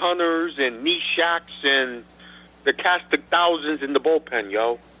Tommy Hunters and Neshaks and the cast of thousands in the bullpen,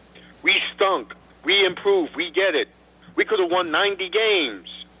 yo. We stunk. We improved. We get it. We could have won 90 games,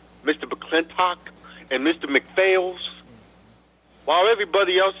 Mr. McClintock and Mr. McPhails. While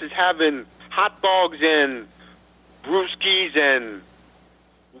everybody else is having hot dogs and brewskis and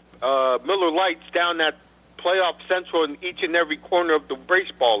Miller Lights down at Playoff Central in each and every corner of the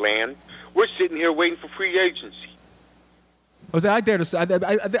baseball land, we're sitting here waiting for free agency. Jose, I'm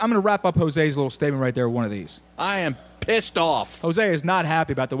going to wrap up Jose's little statement right there with one of these. I am pissed off. Jose is not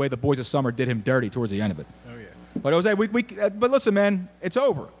happy about the way the Boys of Summer did him dirty towards the end of it. Oh, yeah. But, Jose, but listen, man, it's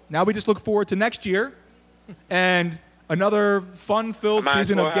over. Now we just look forward to next year and another fun-filled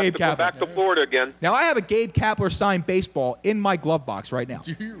season of Gabe Kapler. Go back to Florida again. Now, I have a Gabe Kapler signed baseball in my glove box right now.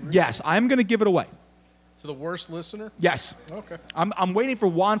 Do you really? Yes, I'm going to give it away. To the worst listener? Yes. Okay. I'm waiting for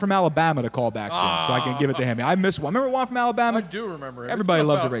Juan from Alabama to call back soon so I can give it to him. I miss Juan. Remember Juan from Alabama? I do remember him. Everybody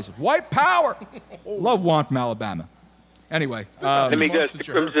loves the racist. White power! Love Juan from Alabama. Anyway. Let me guess, the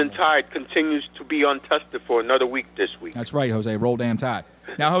Crimson Tide continues to be untested for another week this week. That's right, Jose. Roll damn Tide.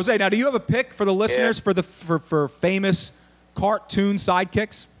 Now, Jose, do you have a pick for the listeners for famous cartoon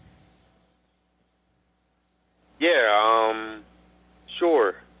sidekicks? Yeah,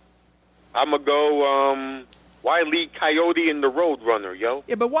 sure. I'm going to go Wile E. Coyote and the Roadrunner, yo.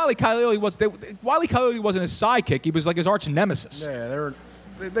 Yeah, but Wile E. Coyote wasn't his sidekick. He was like his arch nemesis. Yeah,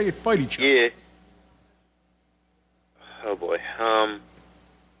 they fight each other. Yeah. Oh, boy. I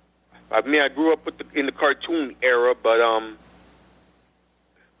mean, I grew up in the cartoon era, but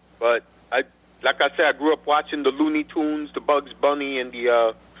I grew up watching the Looney Tunes, the Bugs Bunny, and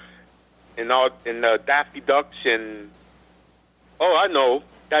the Daffy Ducks, and I know.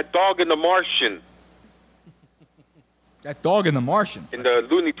 That dog in The Martian. That dog in The Martian? In the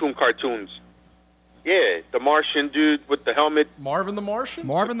Looney Tunes cartoons. Yeah, the Martian dude with the helmet. Marvin the Martian?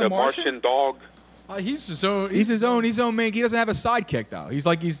 Marvin the Martian? Martian dog. He's his own. He's his own man. He doesn't have a sidekick, though. He's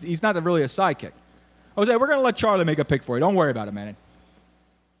not really a sidekick. Jose, we're going to let Charlie make a pick for you. Don't worry about it, man.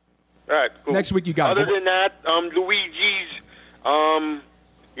 All right, cool. Next week you got it. Other than that, Luigi's,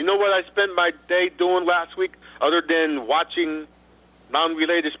 you know what I spent my day doing last week other than watching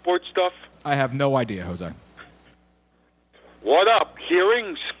non-related sports stuff? I have no idea, Jose. What up?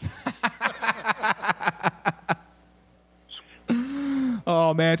 Hearings?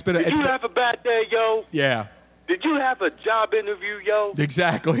 Oh, man, it's been Did you have a bad day, yo? Yeah. Did you have a job interview, yo?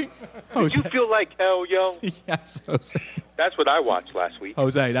 Exactly. Did you feel like hell, yo? Yes, Jose. That's what I watched last week.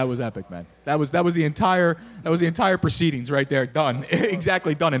 Jose, that was epic, man. That was the entire proceedings right there, done.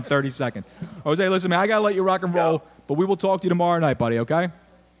 Exactly done in 30 seconds. Jose, listen, man, I got to let you rock and roll, but we will talk to you tomorrow night, buddy, okay?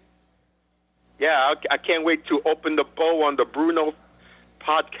 Yeah, I can't wait to open the bow on the Bruno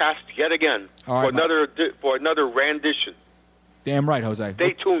podcast yet again for another rendition. Damn right, Jose.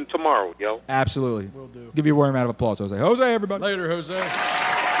 Stay tuned tomorrow, yo. Absolutely. Will do. Give you a warm round of applause, Jose. Jose, everybody. Later, Jose.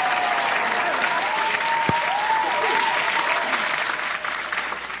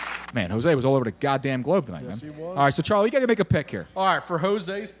 Man, Jose was all over the goddamn globe tonight, Yes, man. he was. All right, so Charlie, you got to make a pick here. All right, for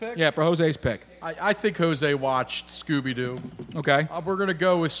Jose's pick? Yeah, for Jose's pick. I think Jose watched Scooby-Doo. Okay. We're going to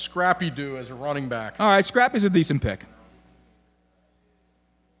go with Scrappy-Doo as a running back. All right, Scrappy's a decent pick.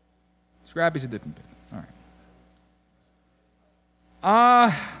 Scrappy's a different pick. All right.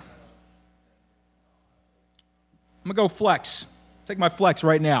 I'm going to go flex. Take my flex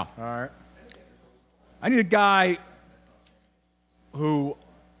right now. All right. I need a guy who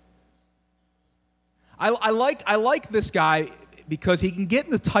I like this guy because he can get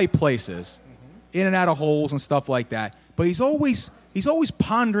into tight places, in and out of holes and stuff like that. But he's always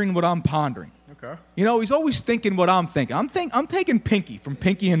pondering what I'm pondering. Okay. You know, he's always thinking what I'm thinking. I'm taking Pinky from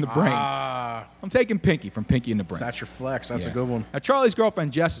Pinky in the Brain. I'm taking Pinky from Pinky in the Brain. That's your flex. That's a good one. Now, Charlie's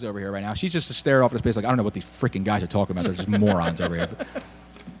girlfriend, Jess, is over here right now. She's just staring off into space like, I don't know what these freaking guys are talking about. They're just morons over here.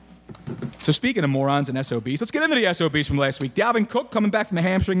 So speaking of morons and SOBs, let's get into the SOBs from last week. Dalvin Cook coming back from a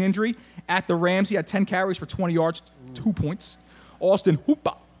hamstring injury at the Rams. He had 10 carries for 20 yards, 2 points. Austin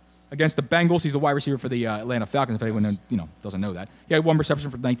Hooper against the Bengals. He's the wide receiver for the Atlanta Falcons, if anyone doesn't know that. He had 1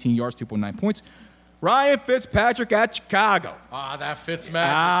 reception for 19 yards, 2.9 points. Ryan Fitzpatrick at Chicago. That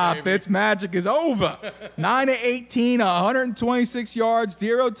Fitzmagic, baby. Fitzmagic is over. 9 of 18, 126 yards,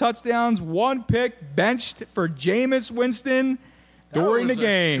 0 touchdowns, 1 pick, benched for Jameis Winston during the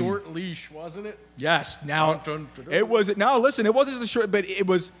game. That was a short leash, wasn't it? Yes. Now, it was. No, listen, it wasn't just a short, but it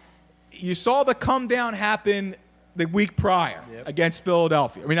was. You saw the come down happen the week prior against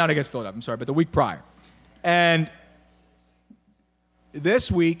Philadelphia. I mean, not against Philadelphia, I'm sorry, but the week prior. And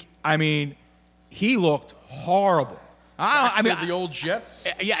this week, I mean, he looked horrible. The old Jets?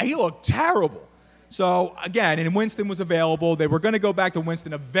 Yeah, he looked terrible. So, again, and Winston was available. They were going to go back to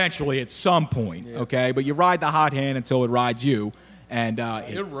Winston eventually at some point, okay? But you ride the hot hand until it rides you. And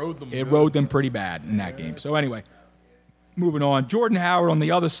it rode them. It rode them pretty bad in that game. So, anyway, moving on. Jordan Howard on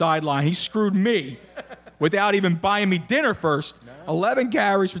the other sideline. He screwed me without even buying me dinner first. 11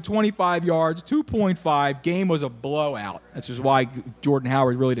 carries for 25 yards, 2.5. Game was a blowout. That's just why Jordan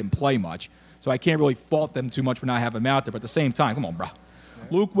Howard really didn't play much. So I can't really fault them too much for not having him out there. But at the same time, come on, bro.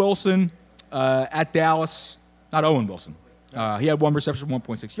 Luke Wilson at Dallas. Not Owen Wilson. He had 1 reception,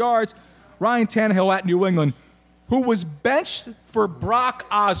 1.6 yards. Ryan Tannehill at New England, who was benched for Brock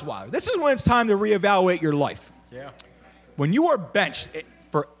Osweiler. This is when it's time to reevaluate your life. Yeah. When you are benched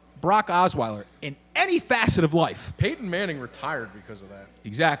for Brock Osweiler in any facet of life. Peyton Manning retired because of that.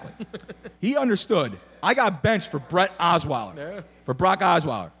 Exactly. He understood. I got benched for Brett Osweiler. Yeah. For Brock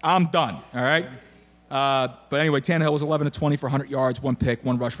Osweiler. I'm done. All right? But anyway, Tannehill was 11 of 20 for 100 yards, 1 pick,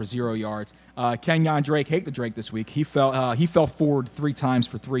 1 rush for 0 yards. Kenyon Drake, hate the Drake this week. He fell forward 3 times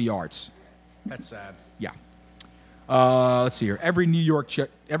for 3 yards. That's sad. Yeah. Let's see here. Every New York Jet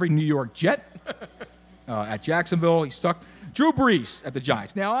at Jacksonville. He sucked. Drew Brees at the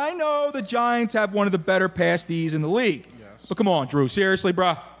Giants. Now, I know the Giants have one of the better pass Ds in the league. Yes. But come on, Drew. Seriously,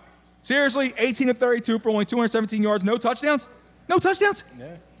 bro. Seriously, 18 of 32 for only 217 yards. No touchdowns? No touchdowns?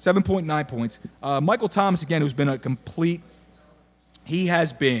 Yeah. 7.9 points. Michael Thomas, again, who's been a complete – he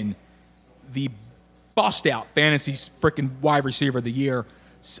has been the bust-out fantasy freaking wide receiver of the year.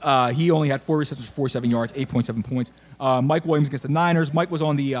 He only had 4 receptions for 47 yards, 8.7 points. Mike Williams against the Niners. Mike was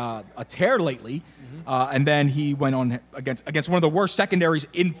on a tear lately, and then he went on against one of the worst secondaries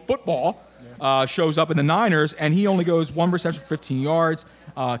in football, shows up in the Niners, and he only goes 1 reception for 15 yards.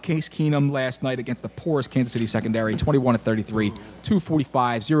 Case Keenum last night against the poorest Kansas City secondary, 21 of 33,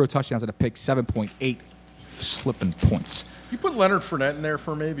 245, 0 touchdowns at a pick, 7.8 slipping points. You put Leonard Fournette in there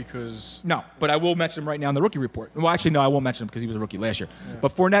for me because... No, but I will mention him right now in the rookie report. Well, actually, no, I won't mention him because he was a rookie last year. Yeah.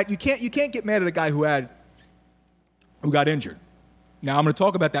 But Fournette, you can't get mad at a guy who got injured. Now, I'm going to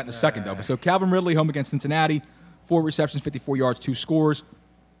talk about that in a second, though. So Calvin Ridley home against Cincinnati, 4 receptions, 54 yards, 2 scores.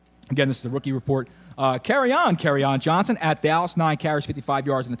 Again, this is the rookie report. Carry on Johnson at Dallas, 9 carries, 55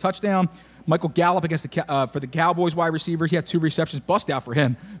 yards, and a touchdown. Michael Gallup against for the Cowboys wide receivers. He had 2 receptions, bust out for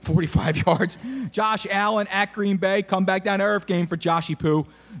him, 45 yards. Josh Allen at Green Bay, come back down to earth game for Joshy Poo.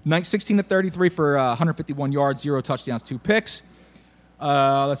 16 to 33 for 151 yards, 0 touchdowns, 2 picks.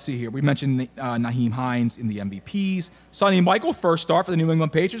 Let's see here. We mentioned Nyheim Hines in the MVPs. Sonny Michael, first start for the New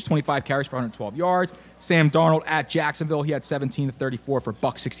England Patriots, 25 carries for 112 yards. Sam Darnold at Jacksonville. He had 17 to 34 for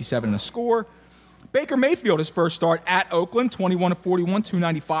 $167 and a score. Baker Mayfield, his first start at Oakland, 21 to 41,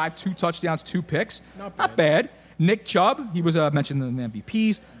 295, 2 touchdowns, 2 picks. Not bad. Nick Chubb, he was mentioned in the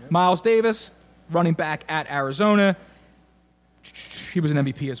MVPs. Yep. Miles Davis, running back at Arizona. He was an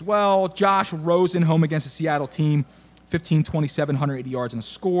MVP as well. Josh Rosen, home against the Seattle team, 15-27, 180 yards and a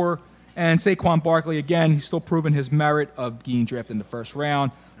score. And Saquon Barkley, again, he's still proven his merit of being drafted in the first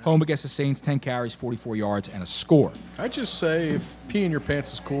round. Home against the Saints, 10 carries, 44 yards, and a score. I just say, if peeing your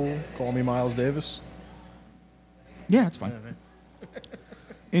pants is cool, call me Miles Davis. Yeah, that's fine.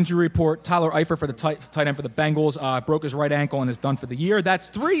 Injury report, Tyler Eifert for the tight end for the Bengals, broke his right ankle and is done for the year. That's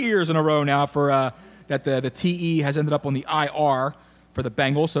 3 years in a row now for that the TE has ended up on the IR for the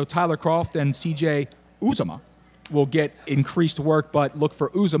Bengals. So Tyler Kroft and CJ Uzomah will get increased work, but look for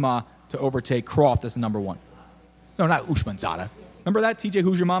Uzomah to overtake Kroft as the number one. No, not Ushmanzada. Remember that, TJ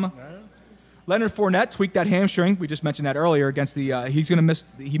Who's Your Mama? Yeah. Leonard Fournette tweaked that hamstring. We just mentioned that earlier against the he's going to miss.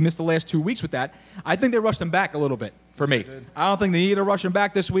 He missed the last 2 weeks with that. I think they rushed him back a little bit for me. I don't think they needed to rush him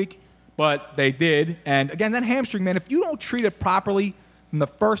back this week, but they did. And again, that hamstring, man, if you don't treat it properly from the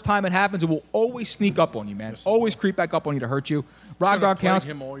first time it happens, it will always sneak up on you, man. Always creep back up on you to hurt you. Rob Gronkowski.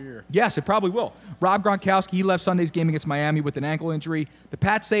 Him all year. Yes, it probably will. Rob Gronkowski, he left Sunday's game against Miami with an ankle injury. The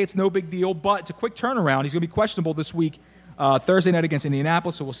Pats say it's no big deal, but it's a quick turnaround. He's going to be questionable this week. Thursday night against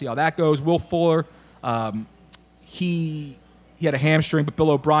Indianapolis, so we'll see how that goes. Will Fuller, he had a hamstring, but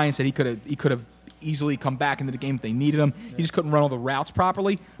Bill O'Brien said he could have easily come back into the game if they needed him. Yeah. He just couldn't run all the routes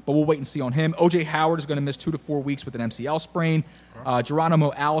properly, but we'll wait and see on him. O.J. Howard is going to miss 2 to 4 weeks with an MCL sprain.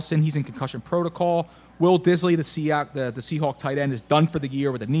 Geronimo Allison, he's in concussion protocol. Will Disley, the Seahawk tight end, is done for the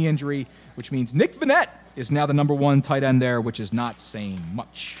year with a knee injury, which means Nick Vannett is now the number one tight end there, which is not saying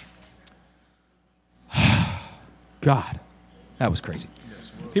much. God. That was crazy.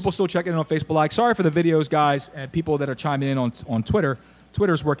 Yes, people still checking in on Facebook Live. Sorry for the videos, guys, and people that are chiming in on Twitter.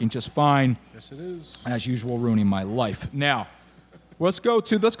 Twitter's working just fine. Yes, it is. As usual, ruining my life. Now, let's go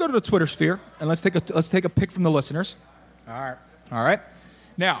to the Twitter sphere and let's take a pick from the listeners. All right.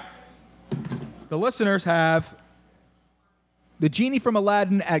 Now, the listeners have the Genie from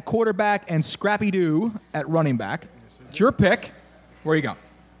Aladdin at quarterback and Scrappy Doo at running back. It's your pick. Where you go?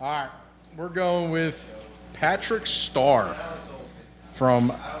 All right. We're going with Patrick Starr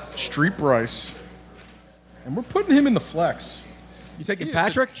from Street Bryce, and we're putting him in the flex. You taking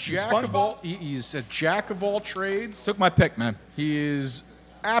Patrick? He's a jack of all trades. Took my pick, man. He is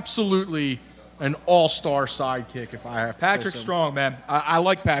absolutely an all-star sidekick, if I have to say so. Patrick's strong, man. I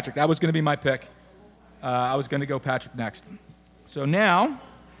like Patrick. That was going to be my pick. I was going to go Patrick next. So now,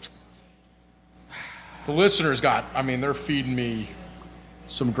 the listeners they're feeding me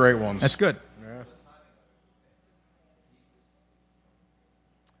some great ones. That's good. Yeah.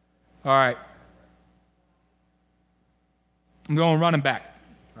 All right. I'm going running back.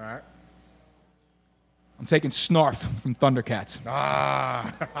 All right. I'm taking Snarf from Thundercats.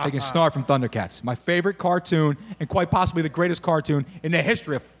 Taking Snarf from Thundercats. My favorite cartoon, and quite possibly the greatest cartoon in the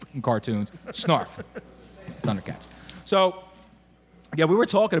history of cartoons, Snarf. Thundercats. So, yeah, we were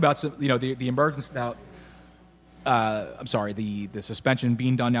talking about the emergence now. The suspension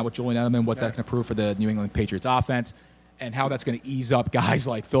being done now with Julian Edelman, what's that going to prove for the New England Patriots offense, and how that's going to ease up guys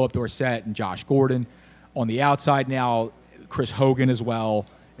like Philip Dorsett and Josh Gordon. On the outside now, Chris Hogan as well.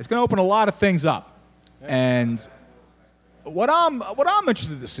 It's going to open a lot of things up. And what I'm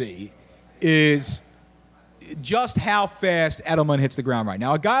interested to see is just how fast Edelman hits the ground right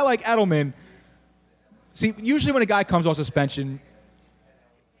now. A guy like Edelman, usually when a guy comes off suspension,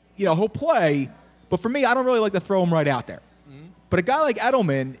 he'll play. But for me, I don't really like to throw him right out there. Mm-hmm. But a guy like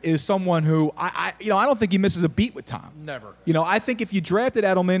Edelman is someone who I don't think he misses a beat with Tom. Never. I think if you drafted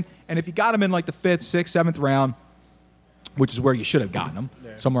Edelman and if you got him in like the 5th, 6th, 7th round, which is where you should have gotten him,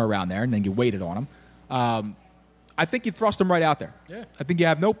 somewhere around there, and then you waited on him, I think you thrust him right out there. Yeah. I think you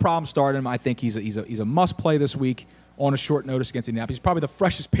have no problem starting him. I think he's a must play this week on a short notice against Indianapolis. He's probably the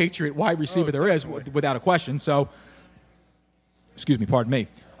freshest Patriot wide receiver there is, without a question. So, pardon me.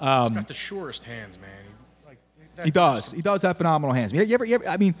 He's got the surest hands, man. He does. He does have phenomenal hands.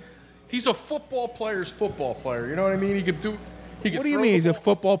 He's a football player's football player. You know what I mean? He could do. What do you mean he's a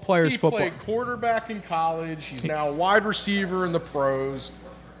football player's football? He played quarterback in college. He's now a wide receiver in the pros.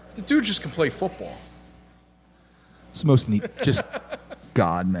 The dude just can play football. It's the most neat. Just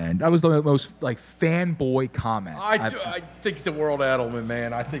God, man. That was the most fanboy comment. I think the world Edelman,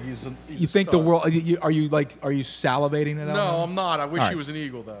 man. I think he's you think stud. the world? Are you salivating at Edelman? No, I'm not. I wish he was an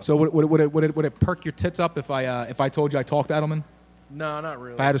Eagle though. So would it perk your tits up if I told you I talked to Edelman? No, not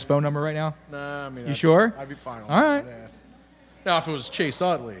really. If I had his phone number right now? Nah, I mean. You sure? I'd be fine. All right. Yeah. Now, if it was Chase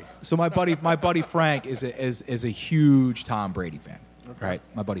Utley. So my buddy Frank is a huge Tom Brady fan. Okay. Right,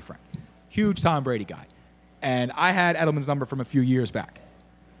 my buddy Frank, huge Tom Brady guy, and I had Edelman's number from a few years back.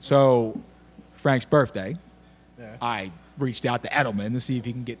 So, Frank's birthday, I reached out to Edelman to see if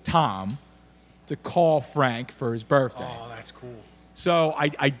he can get Tom to call Frank for his birthday. Oh, that's cool. So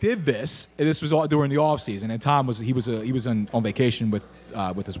I did this. And this was all during the off season, and Tom was on vacation with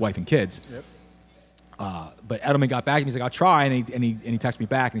his wife and kids. Yep. But Edelman got back and he's like, I'll try. And he texted me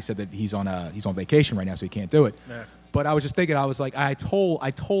back and he said that he's on vacation right now, so he can't do it. Yeah. But I was just thinking, I was like, I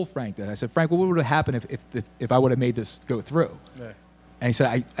told Frank that. I said, Frank, what would have happened if I would have made this go through? Yeah. And he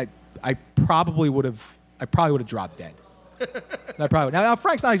said, I probably would have dropped dead. Now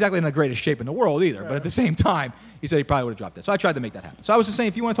Frank's not exactly in the greatest shape in the world either, but at the same time, he said he probably would have dropped dead. So I tried to make that happen. So I was just saying,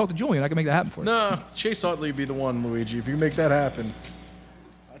 if you want to talk to Julian, I can make that happen for you. No, Chase Utley would be the one, Luigi. If you make that happen.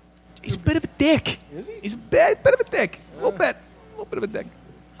 He's a bit of a dick. Is he? He's a bit of a dick. A little bit of a dick.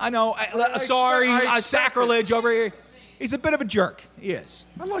 I know. Sorry, sacrilege over here. He's a bit of a jerk. He is.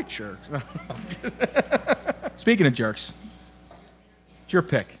 I like jerks. Speaking of jerks, it's your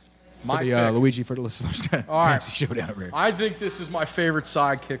pick. For the Luigi for the listeners. All right. Showdown over here. I think this is my favorite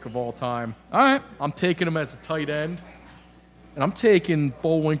sidekick of all time. All right. I'm taking him as a tight end. And I'm taking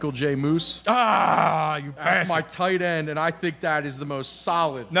Bullwinkle J. Moose. You as bastard. my tight end, and I think that is the most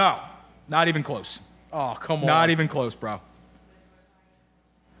solid. No, not even close. Oh, come on. Not even close, bro.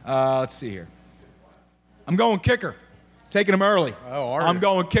 Let's see here. I'm going kicker. Taking him early. Oh, are you? I'm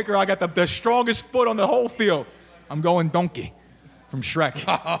going kicker. I got the strongest foot on the whole field. I'm going Donkey from Shrek.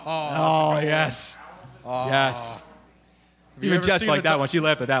 Yes. Oh. Yes. Even Jess liked that one. She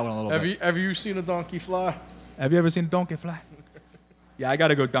laughed at that one a little bit. Have you seen a donkey fly? Have you ever seen a donkey fly? Yeah, I got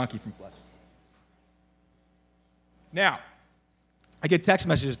to go donkey from flesh. Now, I get text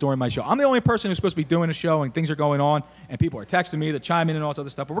messages during my show. I'm the only person who's supposed to be doing a show and things are going on and people are texting me, they're chiming in and all this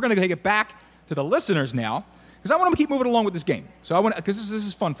other stuff. But we're going to take it back to the listeners now because I want them to keep moving along with this game. So because this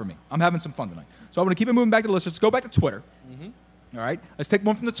is fun for me. I'm having some fun tonight. So I want to keep it moving back to the listeners. Let's go back to Twitter. Mm-hmm. All right? Let's take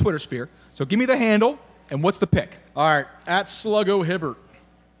one from the Twitter sphere. So give me the handle and what's the pick? All right. At Sluggo Hibbert.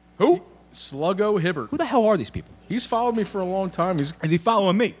 Who? Sluggo Hibbert. Who the hell are these people? He's followed me for a long time. Is he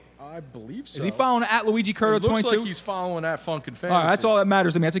following me? I believe so. Is he following at Luigi Curto 22? It looks like he's following at Funkin' Fantasy. All right, that's all that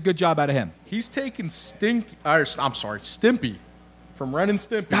matters to me. That's a good job out of him. He's taking Stimpy from Ren and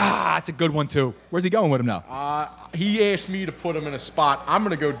Stimpy. That's a good one, too. Where's he going with him now? He asked me to put him in a spot. I'm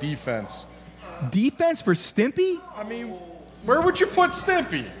going to go defense. Defense for Stimpy? I mean, where would you put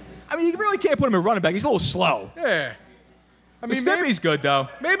Stimpy? I mean, you really can't put him in running back. He's a little slow. Yeah. I mean, Stimpy's good, though.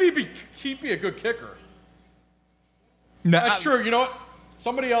 Maybe he'd be a good kicker. No, that's true. You know what?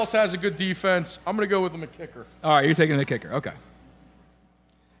 Somebody else has a good defense. I'm going to go with him a kicker. All right, you're taking the kicker. Okay.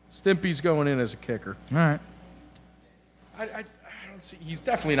 Stimpy's going in as a kicker. All right. I don't see. He's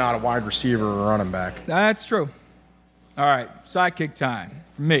definitely not a wide receiver or running back. That's true. All right, sidekick time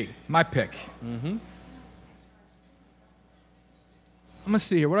for me. My pick. Mm-hmm. I'm going to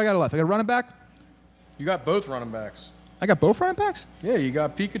see here. What do I got left? I got a running back? You got both running backs. I got both running backs? Yeah, you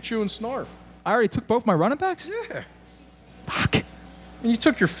got Pikachu and Snarf. I already took both my running backs? Yeah. Fuck. And you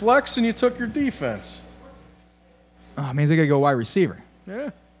took your flex and you took your defense. Oh, it means I got to go wide receiver.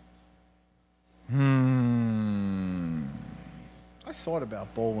 Yeah. I thought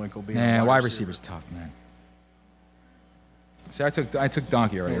about Bullwinkle being a wide receiver's tough, man. See, I took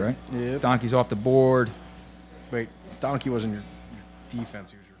Donkey already, right? Yeah. Donkey's off the board. Wait, Donkey wasn't your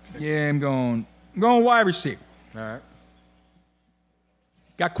defense. He was your kicker. Yeah, I'm going wide receiver. All right.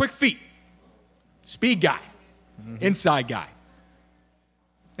 Got quick feet. Speed guy. Inside guy.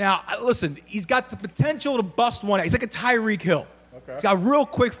 Now, listen, he's got the potential to bust one out. He's like a Tyreek Hill. Okay. He's got real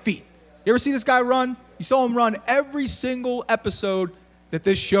quick feet. You ever see this guy run? You saw him run every single episode that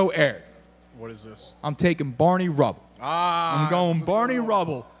this show aired. What is this? I'm taking Barney Rubble. I'm going Barney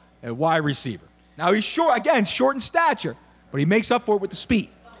Rubble at wide receiver. Now, he's short in stature, but he makes up for it with the speed.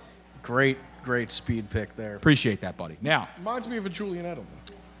 Great speed pick there. Appreciate that, buddy. Now, reminds me of a Julian Edelman.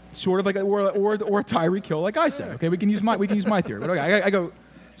 Sort of like or Tyreek Hill, like I said. Okay, we can use my theory. But okay, I go.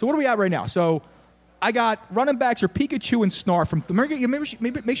 So what are we at right now? So I got running backs are Pikachu and Snarf from.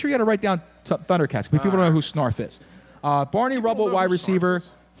 Maybe make sure you got to write down Thundercats. People don't know who Snarf is. Barney Rubble, wide receiver.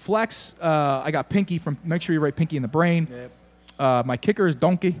 Flex. I got Pinky from. Make sure you write Pinky in the brain. Yep. My kicker is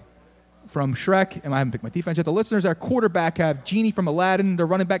Donkey from Shrek, and I haven't picked my defense yet. The listeners, our quarterback have Genie from Aladdin. Their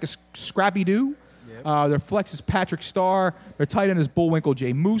running back is Scrappy Doo. Their flex is Patrick Starr. Their tight end is Bullwinkle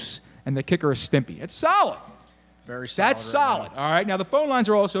J. Moose. And the kicker is Stimpy. It's solid. Very solid. That's solid. All right. Now, the phone lines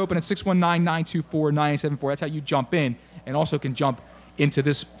are also open at 619-924-9874. That's how you jump in and also can jump into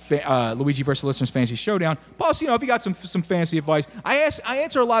this Luigi versus Listeners Fantasy Showdown. Plus, if you got some fantasy advice, I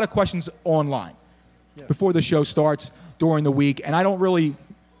answer a lot of questions online before the show starts during the week. And I don't really...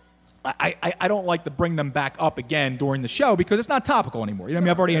 I don't like to bring them back up again during the show because it's not topical anymore. You know what I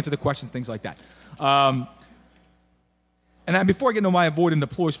mean? I've already answered the questions, things like that. And before I get into my avoid and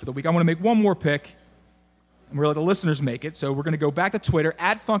deploys for the week, I want to make one more pick. And we're going to let the listeners make it. So we're going to go back to Twitter,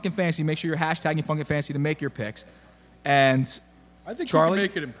 at Funkin' Fantasy. Make sure you're hashtagging Funkin' Fantasy to make your picks. And I think Charlie, you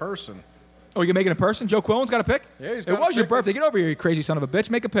can make it in person. Oh, you can make it in person? Joe Quillen's got a pick? Yeah, he's got It was your birthday. Get over here, you crazy son of a bitch.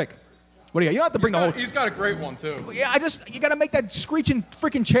 Make a pick. What do you got? You don't have to bring the whole... He's got a great one, too. Yeah, you got to make that screeching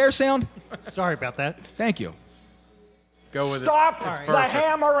freaking chair sound. Sorry about that. Thank you. Go with Stop it. It's the perfect.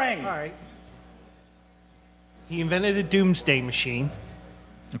 hammering. All right. He invented a doomsday machine.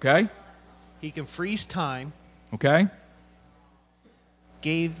 Okay. He can freeze time. Okay.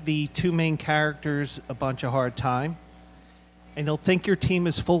 Gave the two main characters a bunch of hard time. And he'll think your team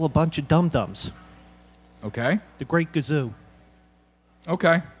is full of a bunch of dum-dums. Okay. The Great Gazoo.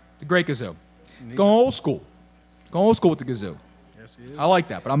 Okay. The Great Gazoo. Going old school. Going old school with the Gazoo. Yes, he is. I like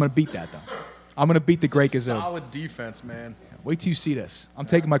that, but I'm going to beat that, though. I'm going to beat the Great Gazoo. Solid defense, man. Wait till you see this. I'm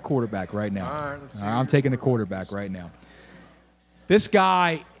taking my quarterback right now. All right, let's see. I'm taking the quarterback right now. This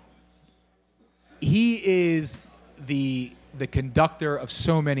guy, he is the conductor of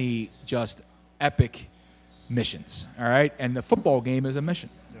so many just epic missions, all right? And the football game is a mission.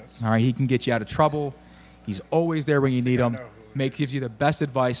 Yes. All right, he can get you out of trouble. He's always there when you need him. Gives you the best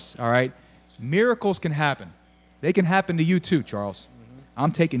advice, all right? Miracles can happen. They can happen to you too, Charles. Mm-hmm.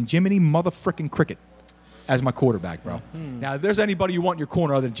 I'm taking Jiminy motherfucking Cricket as my quarterback, bro. Now, if there's anybody you want in your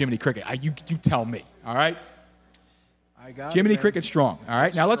corner other than Jiminy Cricket, you tell me, all right? I got Jiminy it, man. Cricket strong, all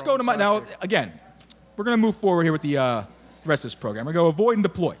right? Now, let's go to now, again, we're going to move forward here with the rest of this program. We're going to go avoid and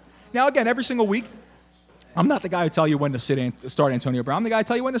deploy. Now, again, every single week, I'm not the guy who tell you when to start Antonio Brown. I'm the guy who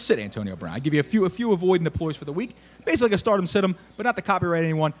tell you when to sit Antonio Brown. I give you a few avoid and deploys for the week. Basically, I start them, sit them, but not to copyright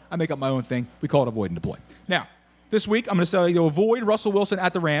anyone. I make up my own thing. We call it avoid and deploy. Now, this week, I'm going to tell you to avoid Russell Wilson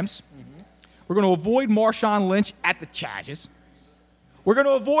at the Rams. Mm-hmm. We're going to avoid Marshawn Lynch at the Chargers. We're going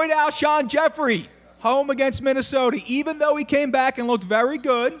to avoid Alshon Jeffrey home against Minnesota, even though he came back and looked very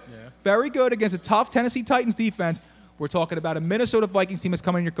good against a tough Tennessee Titans defense. We're talking about a Minnesota Vikings team that's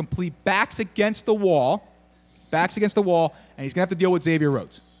coming in here complete backs against the wall, and he's going to have to deal with Xavier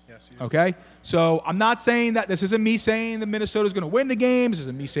Rhodes. Yes, he is. Okay? So I'm not saying that this isn't me saying that Minnesota's going to win the game. This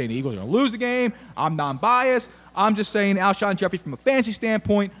isn't me saying the Eagles are going to lose the game. I'm non-biased. I'm just saying Alshon Jeffrey from a fantasy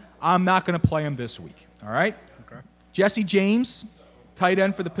standpoint, I'm not going to play him this week. All right? Okay. Jesse James, tight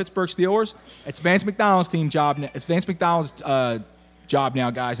end for the Pittsburgh Steelers. It's Vance McDonald's job. It's Vance McDonald's job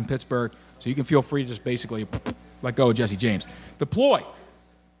now, guys, in Pittsburgh. So you can feel free to just basically let go of Jesse James. Deploy.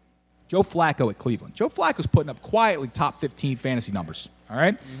 Joe Flacco at Cleveland. Joe Flacco's putting up quietly top 15 fantasy numbers. All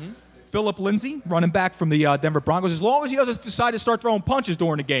right? Mm-hmm. Phillip Lindsay, running back from the Denver Broncos. As long as he doesn't decide to start throwing punches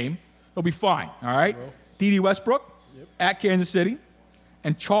during the game, he'll be fine. All right? D.D. Westbrook at Kansas City.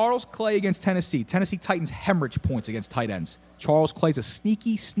 And Charles Clay against Tennessee. Tennessee Titans hemorrhage points against tight ends. Charles Clay's a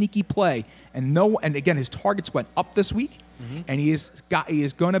sneaky play. And again, his targets went up this week. Mm-hmm. And he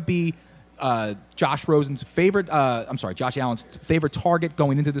is going to be Josh Allen's favorite target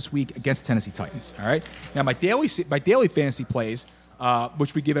going into this week against Tennessee Titans. All right. Now my daily fantasy plays,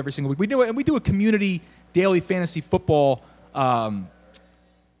 which we give every single week. We do a community daily fantasy football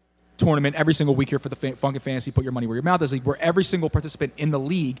tournament every single week here for the Funkin' Fantasy Put Your Money Where Your Mouth Is League, where every single participant in the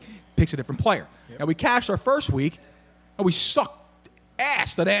league picks a different player. Yep. Now we cashed our first week, and we sucked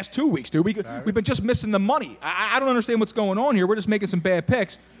ass the last 2 weeks, dude. We've been just missing the money. I don't understand what's going on here. We're just making some bad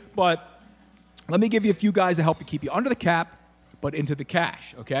picks, but let me give you a few guys to help you keep you under the cap, but into the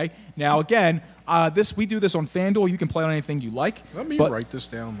cash, okay? Now, again, we do this on FanDuel. You can play on anything you like. Let me write this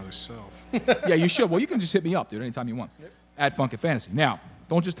down myself. Yeah, you should. Well, you can just hit me up, dude, anytime you want. Yep. At Funkin' Fantasy. Now,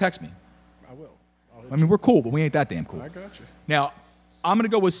 don't just text me. I will. I mean, we're cool, but we ain't that damn cool. I got you. Now, I'm going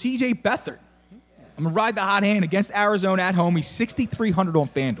to go with C.J. Beathard. I'm going to ride the hot hand against Arizona at home. He's 6,300 on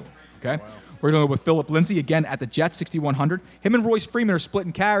FanDuel, okay? Wow. We're going to go with Phillip Lindsay, again, at the Jets, 6,100. Him and Royce Freeman are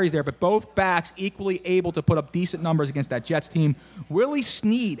splitting carries there, but both backs equally able to put up decent numbers against that Jets team. Willie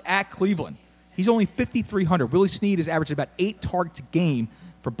Snead at Cleveland. He's only 5,300. Willie Snead is averaging about 8 targets a game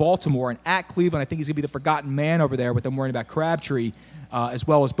for Baltimore. And at Cleveland, I think he's going to be the forgotten man over there with them worrying about Crabtree, as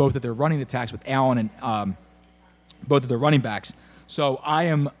well as both of their running attacks with Allen and both of their running backs. So I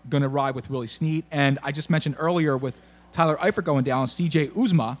am going to ride with Willie Snead. And I just mentioned earlier with Tyler Eifert going down, C.J.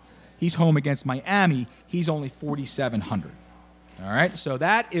 Uzomah, he's home against Miami. He's only 4,700. All right, so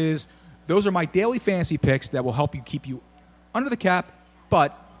those are my daily fantasy picks that will help you keep you under the cap,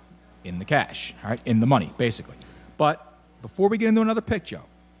 but in the cash, all right, in the money, basically. But before we get into another pick, Joe,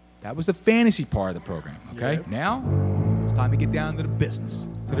 that was the fantasy part of the program, okay? Yep. Now it's time to get down to the business,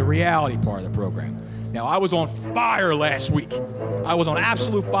 to the reality part of the program. Now, I was on fire last week. I was on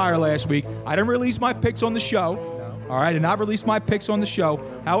absolute fire last week. I didn't release my picks on the show. All right, I did not release my picks on the show.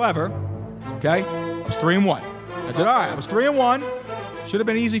 However, okay, I was 3-1. I did all right. I was 3-1. Should have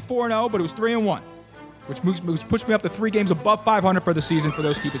been easy 4-0, but it was 3-1, which pushed me up to 3 games above 500 for the season for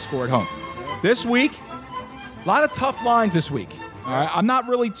those keeping score at home. This week, a lot of tough lines this week. All right, I'm not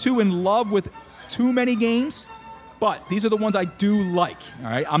really too in love with too many games, but these are the ones I do like. All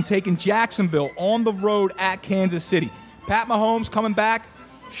right, I'm taking Jacksonville on the road at Kansas City. Pat Mahomes coming back.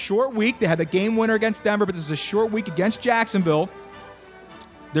 Short week. They had the game winner against Denver, but this is a short week against Jacksonville.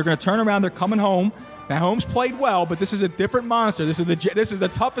 They're going to turn around. They're coming home. Mahomes played well, but this is a different monster. This is the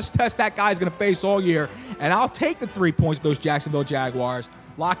toughest test that guy's going to face all year, and I'll take the 3 points of those Jacksonville Jaguars.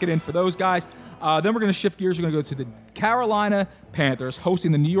 Lock it in for those guys. Then we're going to shift gears. We're going to go to the Carolina Panthers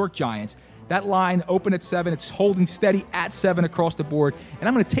hosting the New York Giants. That line opened at 7. It's holding steady at 7 across the board, and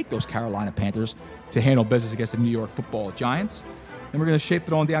I'm going to take those Carolina Panthers to handle business against the New York Football Giants. Then we're going to shift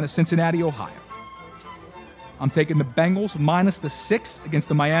it on down to Cincinnati, Ohio. I'm taking the Bengals minus the 6 against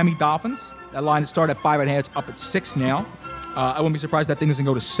the Miami Dolphins. That line started at 5.5. It's up at 6 now. I wouldn't be surprised that thing doesn't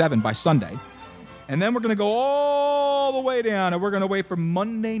go to 7 by Sunday. And then we're going to go all the way down, and we're going to wait for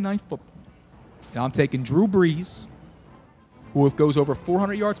Monday Night Football. Now I'm taking Drew Brees, who if goes over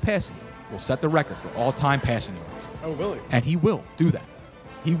 400 yards passing, will set the record for all-time passing yards. Oh, will he? And he will do that.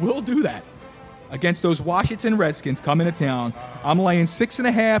 He will do that against those Washington Redskins coming to town. I'm laying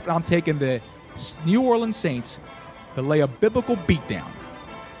 6.5, and I'm taking the New Orleans Saints to lay a biblical beatdown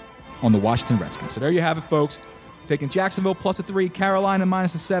on the Washington Redskins. So there you have it, folks. Taking Jacksonville plus a 3, Carolina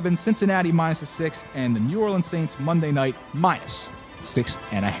minus a 7, Cincinnati minus a 6, and the New Orleans Saints Monday night minus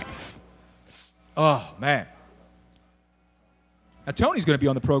 6.5. Oh, man. Now, Tony's going to be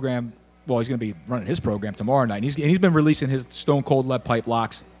on the program. Well, he's going to be running his program tomorrow night. He's been releasing his Stone Cold Lead Pipe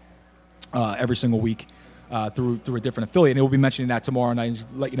locks every single week through a different affiliate. And he'll be mentioning that tomorrow night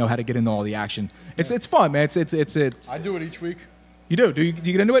and let you know how to get into all the action. It's fun, man. It's. I do it each week. You do? Do you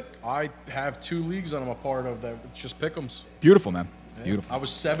get into it? I have 2 leagues that I'm a part of that it's just pick'ems. Beautiful, man. Yeah. Beautiful. I was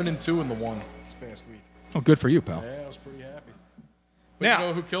 7-2 in the one this past week. Oh, good for you, pal. Yeah, I was pretty happy. But now, you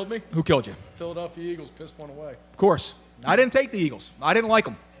know who killed me? Who killed you? Philadelphia Eagles pissed one away. Of course. I didn't take the Eagles. I didn't like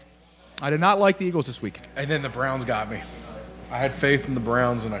them. I did not like the Eagles this week. And then the Browns got me. I had faith in the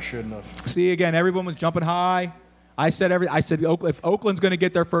Browns, and I shouldn't have. See, again, everyone was jumping high. I said if Oakland's going to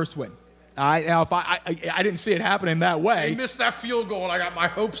get their first win. I didn't see it happening that way. They missed that field goal, and I got my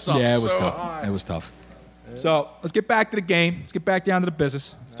hopes up. Yeah, it was so tough. high. It was tough. Yeah. So let's get back to the game. Let's get back down to the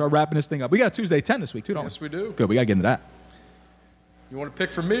business. Start wrapping this thing up. We got a Tuesday 10 this week, too, don't we? Yes, we do. Good. We got to get into that. You want to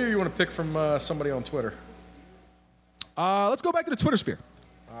pick from me, or you want to pick from somebody on Twitter? Let's go back to the Twitter sphere.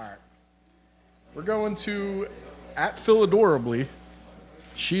 All right. We're going to @Philodorably.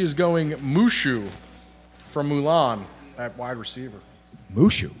 She is going Mushu from Mulan at wide receiver.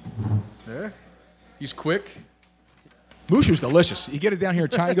 Mushu. Yeah. He's quick. Mushu's delicious. You get it down here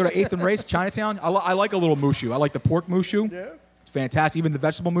in China. You go to 8th and Race, Chinatown. I like a little mushu. I like the pork mushu. Yeah. It's fantastic. Even the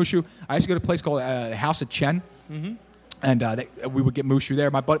vegetable mushu. I used to go to a place called House of Chen. Mm-hmm. And we would get mushu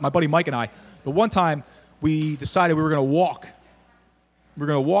there. My buddy Mike and I, the one time we decided we were going to walk. We were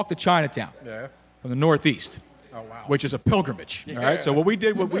going to walk to Chinatown from the Northeast, which is a pilgrimage. Yeah. All right. So what we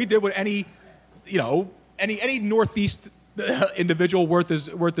did what any Northeast individual worth his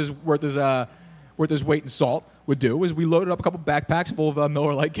weight in salt would do is we loaded up a couple backpacks full of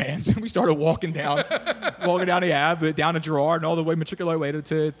Miller Lite cans and we started walking down the Ave, down to Girard and all the way matricular way to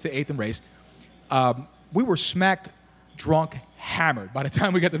 8th and Race. We were smacked drunk, hammered by the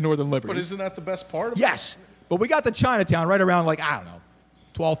time we got to Northern Liberty. But isn't that the best part of it? Yes. But we got to Chinatown right around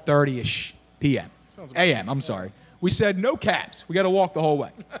 12:30-ish p.m. a.m. I'm sorry. We said no cabs. We got to walk the whole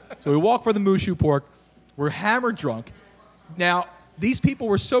way. So we walked for the mushu pork. We're hammered drunk. Now, these people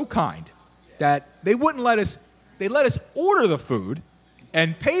were so kind that they wouldn't let us. They let us order the food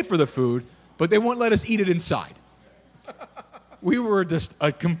and pay for the food, but they wouldn't let us eat it inside. We were just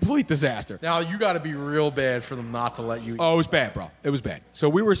a complete disaster. Now, you got to be real bad for them not to let you eat. Oh, it was bad, bro. It was bad. So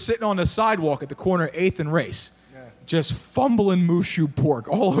we were sitting on the sidewalk at the corner of 8th and Race, just fumbling mushu pork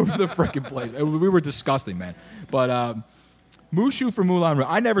all over the freaking place. We were disgusting, man. But mushu for Moulin Rouge,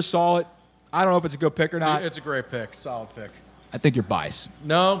 I never saw it. I don't know if it's a good pick or not. It's a great pick. Solid pick. I think you're biased.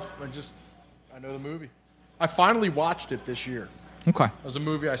 No, I know the movie. I finally watched it this year. Okay. It was a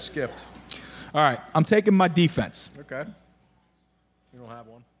movie I skipped. All right. I'm taking my defense. Okay. You don't have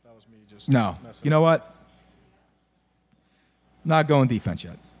one? That was me just No. You know what? I'm not going defense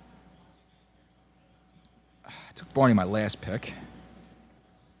yet. I took Barney my last pick.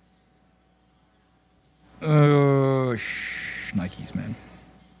 Nikes, man.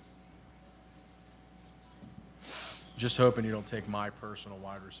 Just hoping you don't take my personal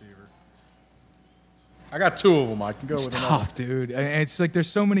wide receiver. I got 2 of them. I can go with another. It's tough, dude. And it's like there's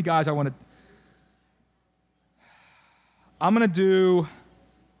so many guys I want to. I'm going to do.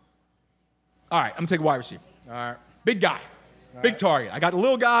 All right, I'm going to take a wide receiver. All right. Big guy. Big target. I got the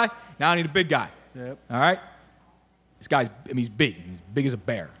little guy. Now I need a big guy. Yep. All right. This guy's, he's big. He's big as a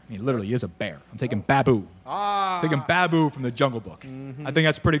bear. He literally is a bear. I'm taking Babu. Taking Babu from the Jungle Book. Mm-hmm. I think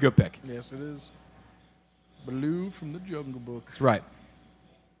that's a pretty good pick. Yes, it is. Baloo from the Jungle Book. That's right.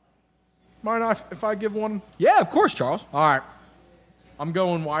 Mind if I give one? Yeah, of course, Charles. All right. I'm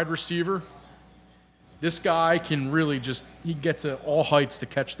going wide receiver. This guy can really just, he get to all heights to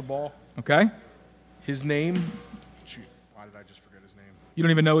catch the ball. Okay. His name, shoot, why did I just forget his name? You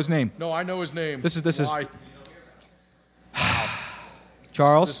don't even know his name. No, I know his name. This is Why?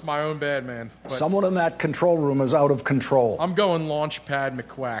 Charles. This is my own bad, man. But Someone in that control room is out of control. I'm going Launchpad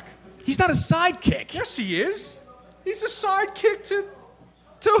McQuack. He's not a sidekick. Yes, he is. He's a sidekick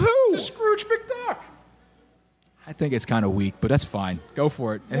to who? To Scrooge McDuck. I think it's kind of weak, but that's fine. Go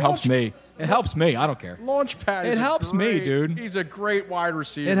for it. It helps me. It helps me. I don't care. Launchpad. It helps me, dude. He's a great wide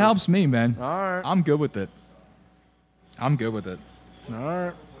receiver. It helps me, man. All right. I'm good with it. I'm good with it. All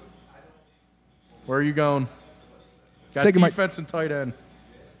right. Where are you going? Got Taking defense and tight end.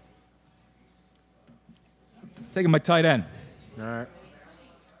 Taking my tight end. All right.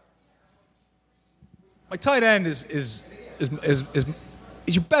 My tight end is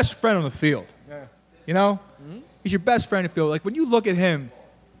your best friend on the field. Yeah. You know? Mm-hmm. He's your best friend on the field. Like, when you look at him,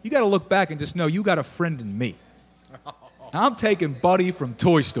 you got to look back and just know you got a friend in me. I'm taking Buddy from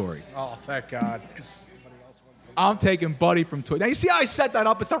Toy Story. Oh, thank God. I'm taking Buddy from Toy. Now, you see how I set that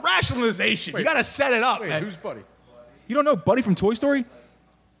up? It's a rationalization. You got to set it up, Wait, man. who's Buddy? You don't know Buddy from Toy Story?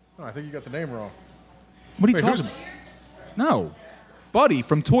 Oh, I think you got the name wrong. What are you Wait, talking about? No. Buddy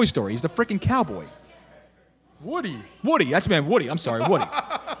from Toy Story. He's the freaking cowboy. Woody. That's man, Woody. I'm sorry, Woody.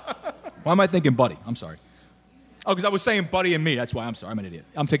 Why am I thinking Buddy? I'm sorry. Oh, because I was saying Buddy and me. That's why. I'm sorry. I'm an idiot.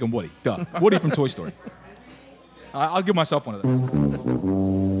 I'm taking Woody. Duh. Woody from Toy Story. I'll give myself one of those.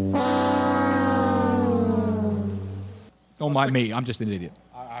 Don't mind me. I'm just an idiot.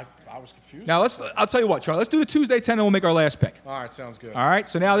 I was confused. Now, I'll tell you what, Charlie. Let's do the Tuesday 10 and we'll make our last pick. All right, sounds good. All right,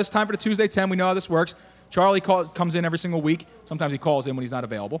 so now this time for the Tuesday 10. We know how this works. Charlie comes in every single week. Sometimes he calls in when he's not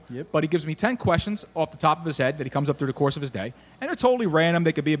available. Yep. But he gives me 10 questions off the top of his head that he comes up through the course of his day. And they're totally random.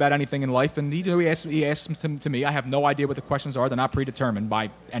 They could be about anything in life. And he asks them to me. I have no idea what the questions are. They're not predetermined by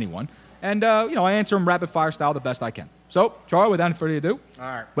anyone. And, I answer them rapid fire style the best I can. So, Charlie, without any further ado. All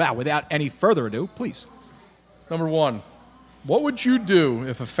right. Well, without any further ado, please. Number one, what would you do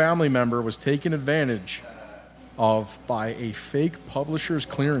if a family member was taken advantage of by a fake Publishers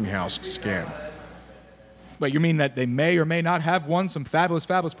Clearinghouse scam? Wait, you mean that they may or may not have won some fabulous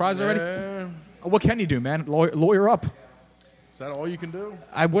prizes already? What can you do, man? Lawyer up. Is that all you can do?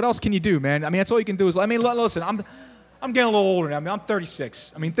 What else can you do, man? I mean, that's all you can do is, listen, I'm getting a little older now. I mean, I'm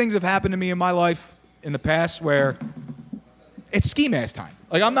 36. I mean, things have happened to me in my life in the past where it's ski mask time.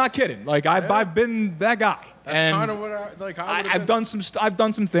 Like, I'm not kidding. Like, I've been that guy. That's kind of what I've done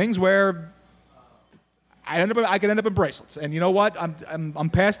some things where I could end up in bracelets. And you know what? I'm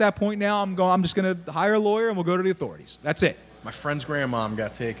past that point now. I'm just gonna hire a lawyer and we'll go to the authorities. That's it. My friend's grandmom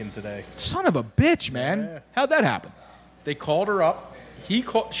got taken today. Son of a bitch, man. Yeah. How'd that happen? They called her up. She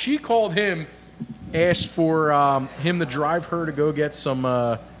called him, asked for him to drive her to go get some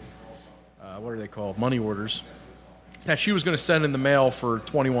what are they called? Money orders that she was going to send in the mail for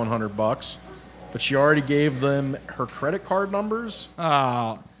 $2,100, but she already gave them her credit card numbers.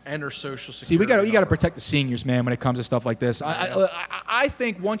 And her social security. See, you got to protect the seniors, man, when it comes to stuff like this. I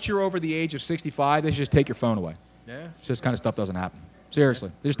think once you're over the age of 65, they should just take your phone away. Yeah. So this kind of stuff doesn't happen.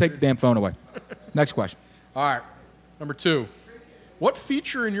 Seriously. They just take the damn phone away. Next question. All right. Number two. What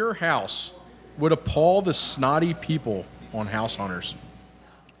feature in your house would appall the snotty people on House Hunters?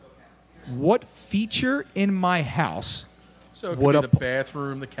 What feature in my house So it could be the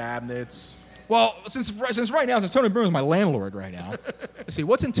bathroom, the cabinets. Well, since right now, since Tony Bruno is my landlord right now, let's see,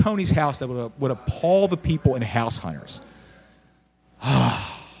 what's in Tony's house that would appall the people in House Hunters?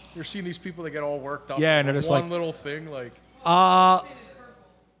 You're seeing these people that get all worked up. Yeah, and they're just one like, little thing, like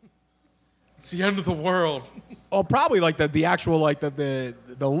it's the end of the world. Oh, probably like the actual like the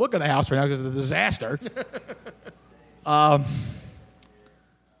look of the house right now because of the disaster. I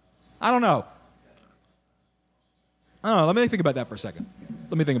don't know. Let me think about that for a second.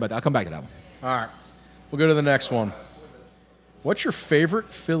 Let me think about that. I'll come back to that one. All right. We'll go to the next one. What's your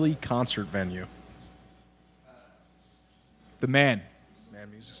favorite Philly concert venue? The Man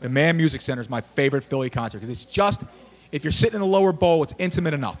Music Center is my favorite Philly concert because it's just, if you're sitting in the lower bowl, it's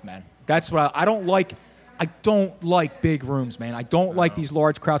intimate enough, man. That's what I don't like. I don't like big rooms, man. I don't like these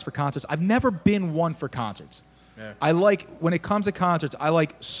large crowds for concerts. I've never been one for concerts. Yeah. I like, when it comes to concerts, I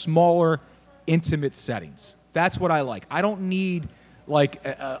like smaller, intimate settings. That's what I like. I don't need like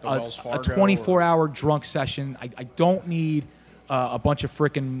a 24-hour drunk session. I don't need a bunch of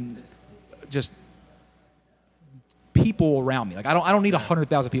frickin' just people around me. Like I don't need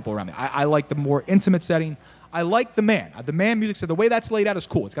 100,000 people around me. I like the more intimate setting. I like the man. The man music. So the way that's laid out is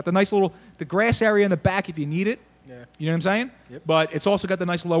cool. It's got the nice the grass area in the back if you need it. Yeah. You know what I'm saying? Yep. But it's also got the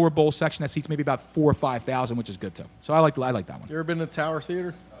nice lower bowl section that seats maybe about 4,000 or 5,000, which is good too. So I like that one. You ever been to Tower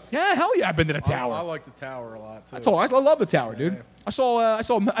Theater? Yeah, hell yeah, I've been to the Tower. I like the Tower a lot too. I love the Tower, dude. Yeah. I saw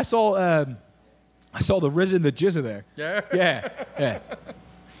the RZA and the Jizza there. Yeah. Yeah.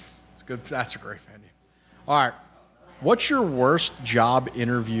 It's good. That's a great venue. All right. What's your worst job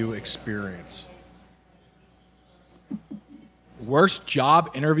interview experience? Worst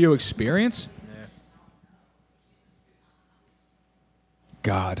job interview experience? Yeah.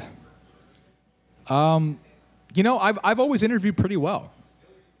 God. I've always interviewed pretty well.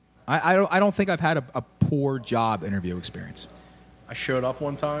 I don't think I've had a poor job interview experience. I showed up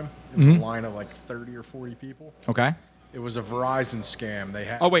one time. It was a line of like 30 or 40 people. Okay. It was a Verizon scam. They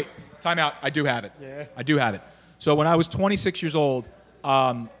had. Oh wait, time out. I do have it. Yeah. I do have it. So when I was 26 years old,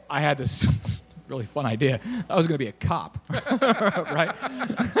 I had this really fun idea. I was going to be a cop, right?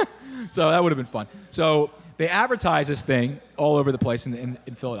 So that would have been fun. So they advertised this thing all over the place in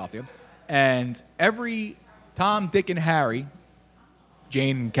Philadelphia, and every Tom, Dick, and Harry,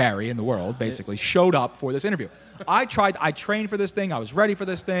 Jane and Carrie in the world, basically, showed up for this interview. I trained for this thing. I was ready for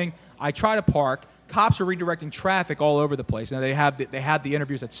this thing. I tried to park. Cops are redirecting traffic all over the place. Now, they had the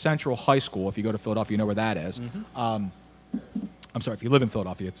interviews at Central High School. If you go to Philadelphia, you know where that is. Mm-hmm. I'm sorry, if you live in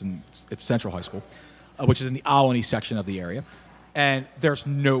Philadelphia, it's Central High School, which is in the Albany section of the area. And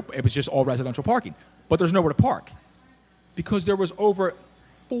it was just all residential parking. But there's nowhere to park because there was over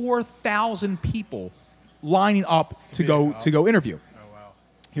 4,000 people lining up to go interview. Oh, wow.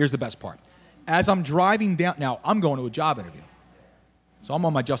 Here's the best part. As I'm driving down, now I'm going to a job interview. So I'm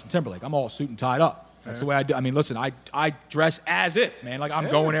on my Justin Timberlake. I'm all suit and tied up. That's the way I do. I mean, listen, I dress as if, man. Like I'm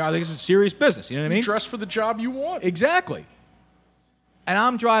going there. I think this is serious business. You know what I mean? You dress for the job you want. Exactly. And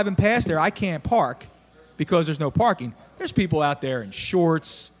I'm driving past there. I can't park because there's no parking. There's people out there in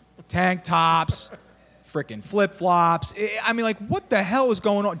shorts, tank tops, freaking flip-flops. I mean, like, what the hell is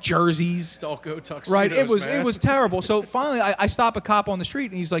going on? Jerseys. Delco tuxedos, right? It was terrible. So finally, I stop a cop on the street,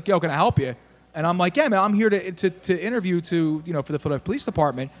 and he's like, "Yo, can I help you?" And I'm like, "Yeah, man, I'm here to interview for the Philadelphia Police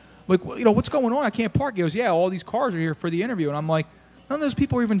Department." I'm like, well, what's going on? I can't park. He goes, "Yeah, all these cars are here for the interview." And I'm like, none of those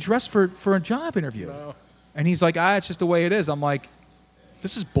people are even dressed for a job interview. No. And he's like, it's just the way it is. I'm like,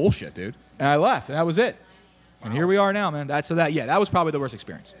 this is bullshit, dude. And I left, and that was it. Wow. And here we are now, man. That was probably the worst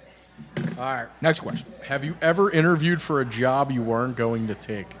experience. All right. Next question. Have you ever interviewed for a job you weren't going to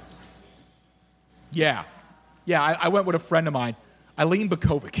take? Yeah. I went with a friend of mine, Eileen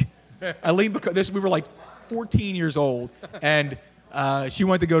Bakovic. We were like 14 years old, and she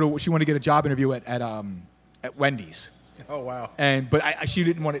wanted to get a job interview at Wendy's. Oh wow! But she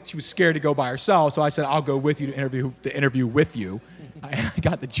didn't want it. She was scared to go by herself, so I said, "I'll go with you to interview with you." I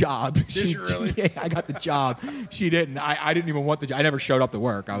got the job. Did you really? Yeah, I got the job. She didn't. I didn't even want the job. I never showed up to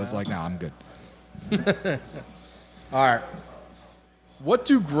work. I was like, "No, I'm good." All right. What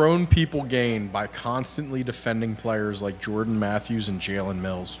do grown people gain by constantly defending players like Jordan Matthews and Jalen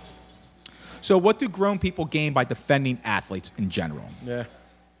Mills? So what do grown people gain by defending athletes in general? Yeah.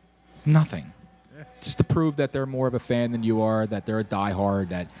 Nothing. Yeah. Just to prove that they're more of a fan than you are, that they're a diehard,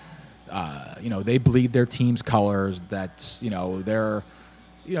 that they bleed their team's colors, that they're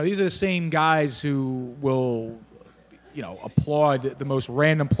these are the same guys who will applaud the most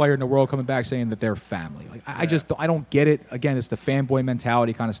random player in the world coming back saying that they're family. Like I don't get it. Again, it's the fanboy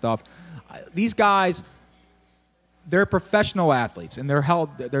mentality kind of stuff. These guys, they're professional athletes, and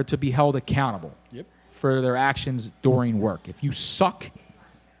they're to be held accountable for their actions during work. If you suck,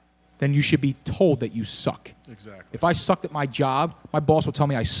 then you should be told that you suck. Exactly. If I sucked at my job, my boss will tell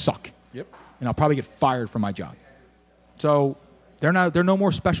me I suck. Yep. And I'll probably get fired from my job. So they're no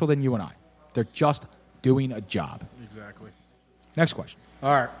more special than you and I. They're just doing a job. Exactly. Next question.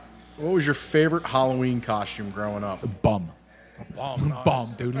 All right. What was your favorite Halloween costume growing up? A bum. Nice. Bum,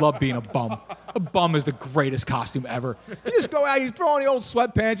 dude. Love being a bum. A bum is the greatest costume ever. You just go out, you throw on the old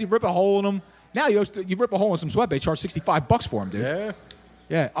sweatpants, you rip a hole in them. Now you rip a hole in some sweatpants, charge $65 for them, dude. Yeah.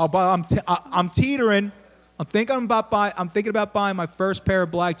 Yeah. But I'm teetering. I'm thinking about buying my first pair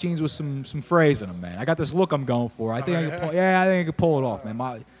of black jeans with some phrase in them, man. I got this look I'm going for. I think I can pull it off, man.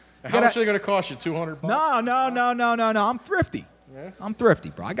 How much are they going to cost you? $200? No. I'm thrifty. Yeah. I'm thrifty,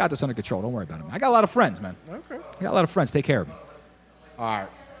 bro. I got this under control. Don't worry about it, man. I got a lot of friends, man. Okay. I got a lot of friends. Take care of me. All right.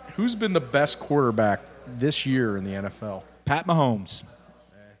 Who's been the best quarterback this year in the NFL? Pat Mahomes.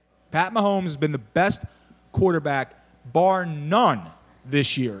 Pat Mahomes has been the best quarterback, bar none,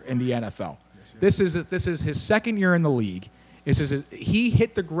 this year in the NFL. This is his second year in the league. He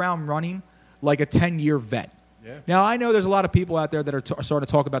hit the ground running like a 10-year vet. Yeah. Now, I know there's a lot of people out there that are starting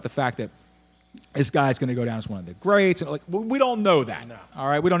to talk about the fact that this guy's going to go down as one of the greats. And we don't know that. No. All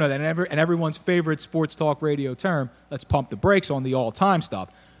right? We don't know that. And everyone's favorite sports talk radio term, let's pump the brakes on the all-time stuff.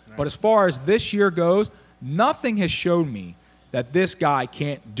 Right. But as far as this year goes, nothing has shown me that this guy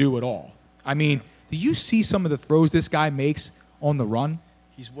can't do it all. I mean, do you see some of the throws this guy makes on the run?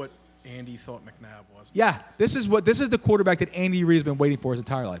 He's what Andy thought McNabb was. Yeah, this is the quarterback that Andy Reid has been waiting for his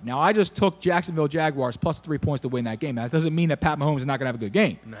entire life. Now, I just took Jacksonville Jaguars plus 3 points to win that game. That doesn't mean that Pat Mahomes is not going to have a good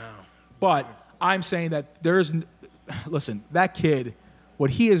game. No. But I'm saying that listen, that kid, what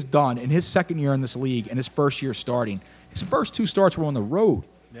he has done in his second year in this league and his first year starting, his first 2 starts were on the road.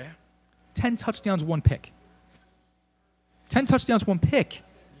 Yeah. 10 touchdowns, 1 pick. 10 touchdowns, 1 pick.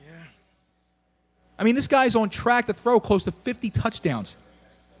 Yeah. I mean, this guy's on track to throw close to 50 touchdowns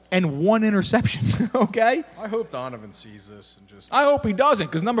and 1 interception, okay? I hope Donovan sees this and just... I hope he doesn't,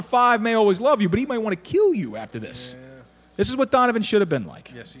 because number 5 may always love you, but he might want to kill you after this. Yeah. This is what Donovan should have been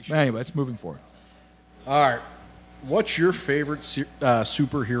like. Yes, he should. Anyway, let's moving forward. All right. What's your favorite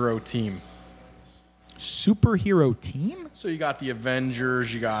superhero team? Superhero team? So you got the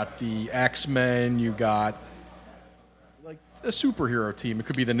Avengers, you got the X-Men, you got like a superhero team. It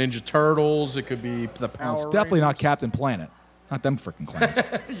could be the Ninja Turtles, it could be the Power It's definitely Rangers. not Captain Planet. Not them freaking clowns.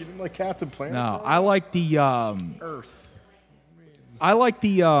 You didn't like Captain Planet? No, I like the Earth. I like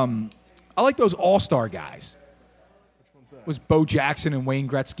those All-Star guys. It was Bo Jackson and Wayne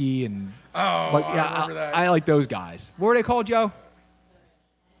Gretzky and I remember that. I like those guys. What were they called, Joe?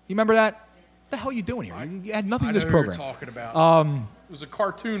 You remember that? What the hell are you doing here? You had nothing to this program. I know what you're talking about. It was a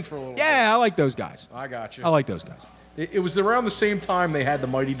cartoon for a little bit. Yeah, I like those guys. I got you. I like those guys. It was around the same time they had the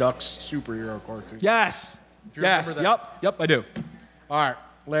Mighty Ducks superhero cartoon. Yes. If you remember that. Yep, I do. All right,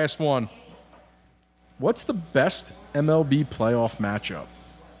 last one. What's the best MLB playoff matchup?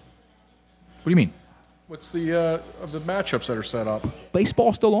 What do you mean? What's the of the matchups that are set up?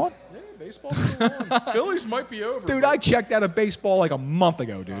 Baseball still on? Yeah, baseball's still on. Phillies might be over. Dude, I checked out of baseball like a month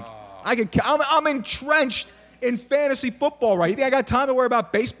ago, dude. I'm entrenched in fantasy football, right? You think I got time to worry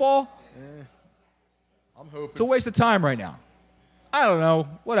about baseball? I'm hoping. It's a waste of time right now. I don't know.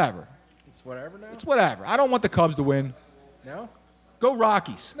 Whatever. It's whatever now? It's whatever. I don't want the Cubs to win. No? Go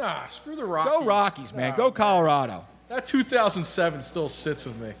Rockies. Nah, screw the Rockies. Go Rockies, man. Go Colorado. That 2007 still sits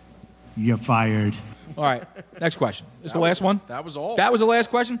with me. You're fired. All right, next question. Is the last one? That was all. That was the last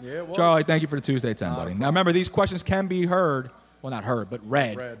question? Yeah, it was. Charlie, thank you for the Tuesday 10, buddy. Now, remember, these questions can be heard, well, not heard, but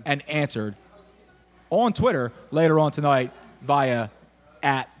read and answered on Twitter later on tonight via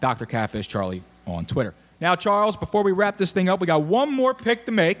 @Dr. Catfish Charlie on Twitter. Now, Charles, before we wrap this thing up, we got one more pick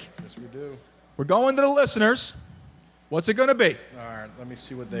to make. Yes, we do. We're going to the listeners. What's it going to be? All right, let me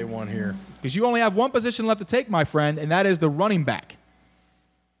see what they want here. Because you only have one position left to take, my friend, and that is the running back.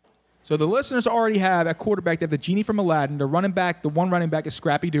 So the listeners already have at quarterback, they have the genie from Aladdin. The one running back is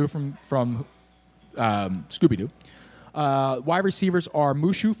Scrappy-Doo from Scooby-Doo. Wide receivers are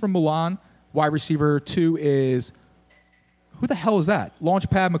Mushu from Mulan. Wide receiver 2 is, who the hell is that?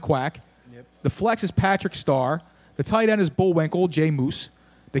 Launchpad McQuack. Yep. The flex is Patrick Starr. The tight end is Bullwinkle, Jay Moose.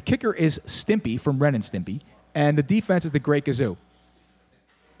 The kicker is Stimpy from Ren and Stimpy. And the defense is the Great Gazoo.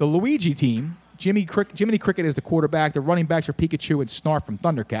 The Luigi team, Jiminy Cricket is the quarterback. The running backs are Pikachu and Snarf from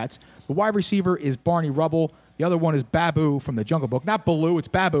Thundercats. The wide receiver is Barney Rubble. The other one is Babu from the Jungle Book. Not Baloo, it's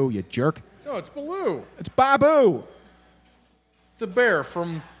Babu, you jerk. No, it's Baloo. It's Babu. The bear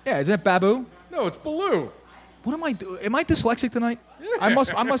from... Yeah, is that Babu? No, it's Baloo. What am I doing? Am I dyslexic tonight? Yeah. I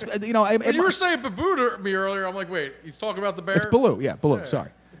must, you know... When you were saying Babu to me earlier, I'm like, wait, he's talking about the bear? It's Baloo, yeah, Baloo, Yeah. sorry.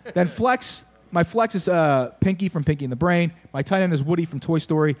 Then flex... My flex is Pinky from Pinky and the Brain. My tight end is Woody from Toy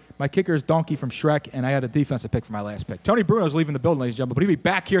Story. My kicker is Donkey from Shrek. And I had a defensive pick for my last pick. Tony Bruno's leaving the building, ladies and gentlemen. But he'll be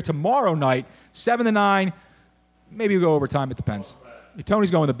back here tomorrow night, 7 to 9. Maybe we'll go overtime. It depends.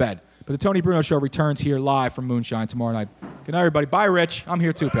 Tony's going to bed. But the Tony Bruno Show returns here live from Moonshine tomorrow night. Good night, everybody. Bye, Rich. I'm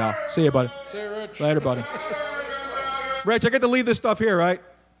here too, pal. See you, buddy. See you, Rich. Later, buddy. Rich, I get to leave this stuff here, right?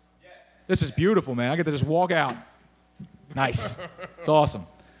 Yes. This is beautiful, man. I get to just walk out. Nice. It's awesome.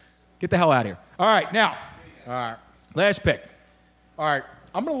 Get the hell out of here. All right, now. All right. Last pick. All right.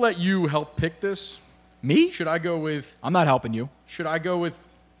 I'm going to let you help pick this. Me? Should I go with... I'm not helping you. Should I go with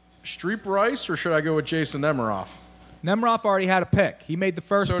Streep Rice or should I go with Jason Nemiroff? Nemiroff already had a pick. He made the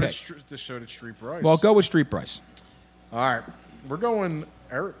first pick. So did Streep Rice. Well, go with Streep Rice. All right. We're going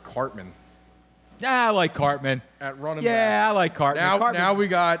Eric Cartman. Yeah, I like Cartman. At running back. Yeah, I like Cartman. Now you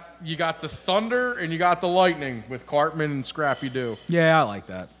got the Thunder and you got the Lightning with Cartman and Scrappy-Doo. Yeah, I like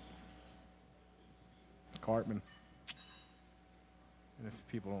that. Cartman. And if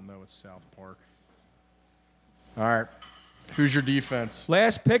people don't know, it's South Park. All right. Who's your defense?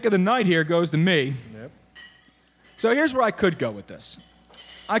 Last pick of the night here goes to me. Yep. So here's where I could go with this.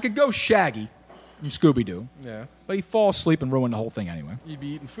 I could go Shaggy from Scooby-Doo. Yeah. But he'd fall asleep and ruin the whole thing anyway. You'd be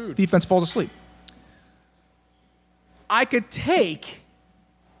eating food. Defense falls asleep. I could take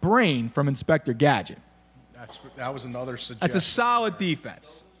Brain from Inspector Gadget. That was another suggestion. That's a solid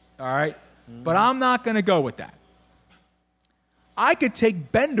defense. All right? But I'm not going to go with that. I could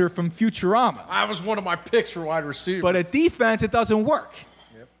take Bender from Futurama. That was one of my picks for wide receiver. But at defense, it doesn't work.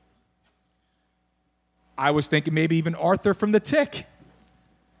 Yep. I was thinking maybe even Arthur from The Tick.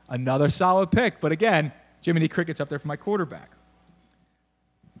 Another solid pick. But again, Jiminy Cricket's up there for my quarterback.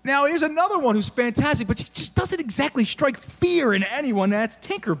 Now, here's another one who's fantastic, but she just doesn't exactly strike fear in anyone. That's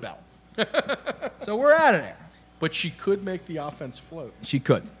Tinkerbell. So we're out of there. But she could make the offense float. She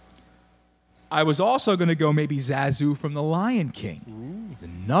could. I was also going to go maybe Zazu from The Lion King. Ooh.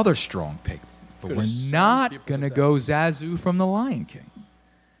 Another strong pick. But we're not going to go Zazu from The Lion King.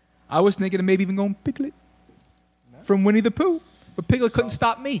 I was thinking of maybe even going Piglet from Winnie the Pooh. But Piglet couldn't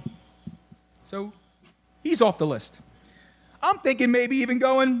stop me. So he's off the list. I'm thinking maybe even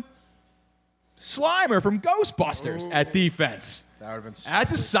going Slimer from Ghostbusters at defense. That would have been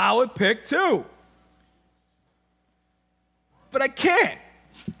That's a solid pick, too. But I can't.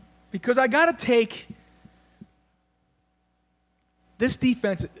 Because I got to take this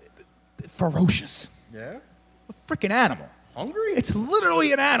defense, ferocious. Yeah? A freaking animal. Hungry? It's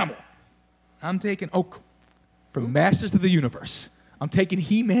literally an animal. I'm taking Oak from Masters of the Universe. I'm taking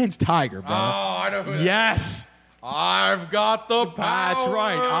He-Man's tiger, brother. Oh, I know who that Yes. I've got the power. That's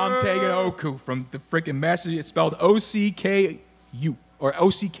right. I'm taking Oku from the freaking Masters. It's spelled O-C-K-U. Or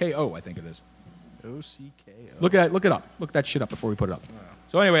O-C-K-O, I think it is. O-C-K-O. Look it up. Look that shit up before we put it up.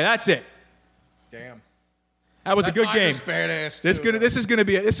 So anyway, that's it. Damn. That was a good game. Badass This is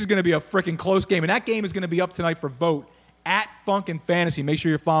gonna be a freaking close game, and that game is gonna be up tonight for vote at Funkin' Fantasy. Make sure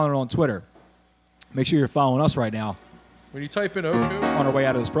you're following it on Twitter. Make sure you're following us right now. When you type in Oku on our way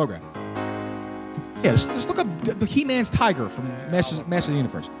out of this program. Yeah, just look up the He-Man's tiger from Masters of the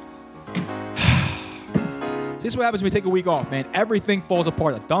Universe. This is what happens when we take a week off, man. Everything falls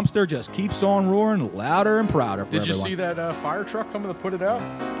apart. The dumpster just keeps on roaring louder and prouder for Did you everyone. see that fire truck coming to put it out?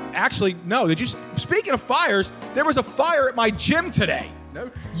 Actually, no. Speaking of fires, there was a fire at my gym today.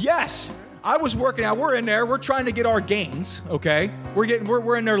 No. Yes. I was working out. We're in there. We're trying to get our gains, okay?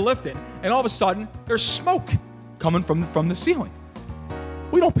 We're in there lifting, and all of a sudden, there's smoke coming from the ceiling.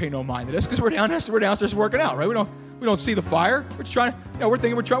 We don't pay no mind to this because we're downstairs working out, right? We don't see the fire. We're just trying to,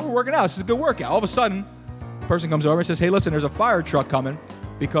 we're working out. This is a good workout. All of a sudden, a person comes over and says, "Hey, listen, there's a fire truck coming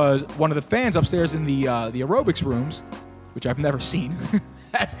because one of the fans upstairs in the aerobics rooms, which I've never seen,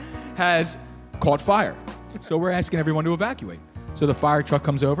 has caught fire. So we're asking everyone to evacuate." So the fire truck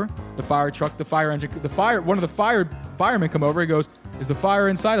comes over. One of the firemen come over. He goes, "Is the fire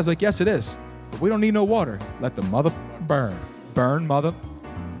inside?" I was like, "Yes, it is. But we don't need no water. Let the mother burn. Burn, mother,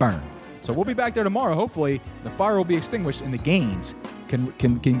 burn." So we'll be back there tomorrow. Hopefully, the fire will be extinguished and the gains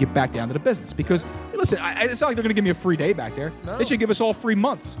can get back down to the business. Because, listen, it's not like they're going to give me a free day back there. No. They should give us all free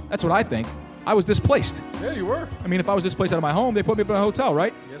months. That's what I think. I was displaced. Yeah, you were. I mean, if I was displaced out of my home, they put me up in a hotel,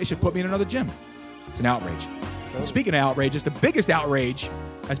 right? Yes, they should put me in another gym. It's an outrage. Speaking of outrages, the biggest outrage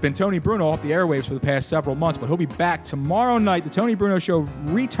has been Tony Bruno off the airwaves for the past several months, but he'll be back tomorrow night. The Tony Bruno Show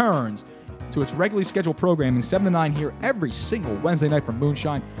returns to its regularly scheduled programming 7 to 9 here every single Wednesday night from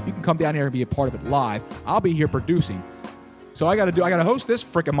Moonshine. You can come down here and be a part of it live. I'll be here producing. So I got to host this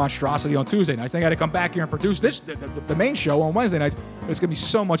freaking monstrosity on Tuesday nights. I got to come back here and produce the main show on Wednesday nights. But it's going to be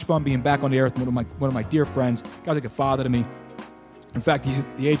so much fun being back on the air with one of my dear friends. Guy's like a father to me. In fact, he's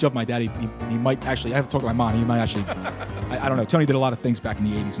the age of my dad. He might actually, I have to talk to my mom. He might actually, I don't know. Tony did a lot of things back in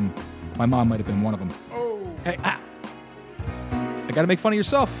the 80s, and my mom might have been one of them. Oh. Hey, I got to make fun of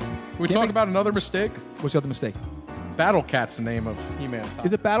yourself. Can we talk about another mistake? What's the other mistake? Battle Cat's the name of He-Man's top.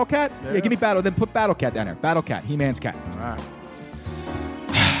 Is it Battle Cat? Yeah. Yeah, give me Battle. Then put Battle Cat down there. Battle Cat, He-Man's cat. All right.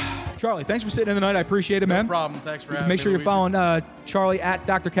 Charlie, thanks for sitting in the night. I appreciate it, man. No problem. Thanks for having me. Make sure you're following Charlie at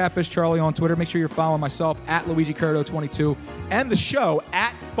Dr. Catfish Charlie on Twitter. Make sure you're following myself at Luigi Curto 22 and the show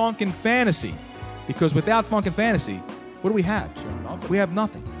at Funkin' Fantasy. Because without Funkin' Fantasy, what do we have? We have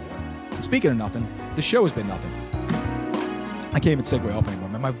nothing. And speaking of nothing, the show has been nothing. I can't even segue off anymore,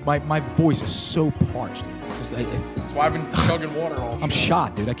 man. My voice is so parched. That's why I've been chugging water all I'm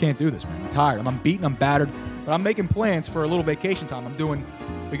shot, dude. I can't do this, man. I'm tired. I'm beaten. I'm battered. But I'm making plans for a little vacation time.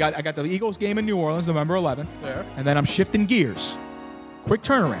 I got the Eagles game in New Orleans, November 11th. Yeah. And then I'm shifting gears. Quick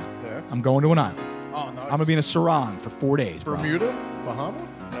turnaround. Yeah. I'm going to an island. Oh, nice. I'm going to be in a sarong for 4 days, bro. Bermuda? Bahama?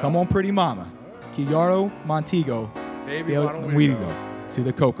 Come on, pretty mama. Quillaro, Montego. Baby, why don't we go? To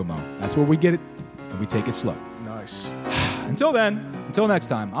the Kokomo. That's where we get it, and we take it slow. Nice. Until next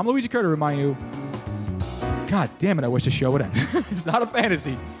time, I'm Luigi Curto, remind you, God damn it, I wish the show would end. It's not a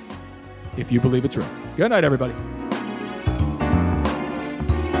fantasy if you believe it's real. Good night, everybody.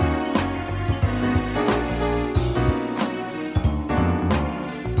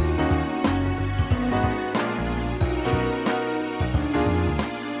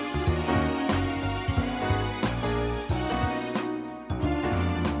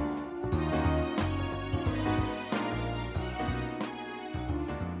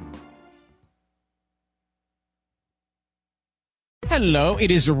 Hello, it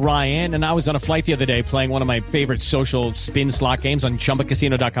is Ryan, and I was on a flight the other day playing one of my favorite social spin slot games on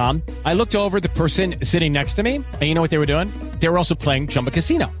ChumbaCasino.com. I looked over at the person sitting next to me, and you know what they were doing? They were also playing Chumba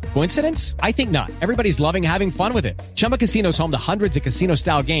Casino. Coincidence? I think not. Everybody's loving having fun with it. Chumba Casino is home to hundreds of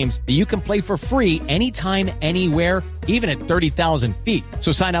casino-style games that you can play for free anytime, anywhere, even at 30,000 feet.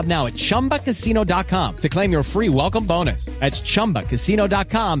 So sign up now at ChumbaCasino.com to claim your free welcome bonus. That's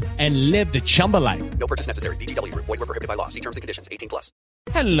ChumbaCasino.com and live the Chumba life. No purchase necessary. VGW. Void where prohibited by law. See terms and conditions. 18+.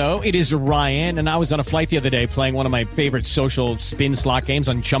 Hello, it is Ryan, and I was on a flight the other day playing one of my favorite social spin slot games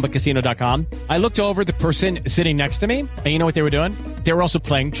on ChumbaCasino.com. I looked over at the person sitting next to me, and you know what they were doing? They were also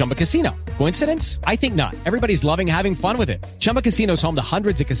playing Chumba Casino. Coincidence? I think not. Everybody's loving having fun with it. Chumba Casino is home to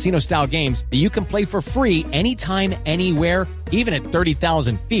hundreds of casino-style games that you can play for free anytime, anywhere, even at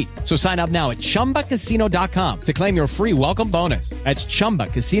 30,000 feet. So sign up now at ChumbaCasino.com to claim your free welcome bonus. That's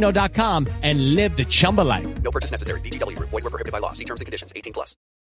ChumbaCasino.com and live the Chumba life. No purchase necessary. VGW. Void where prohibited by law. See terms and conditions. 18+.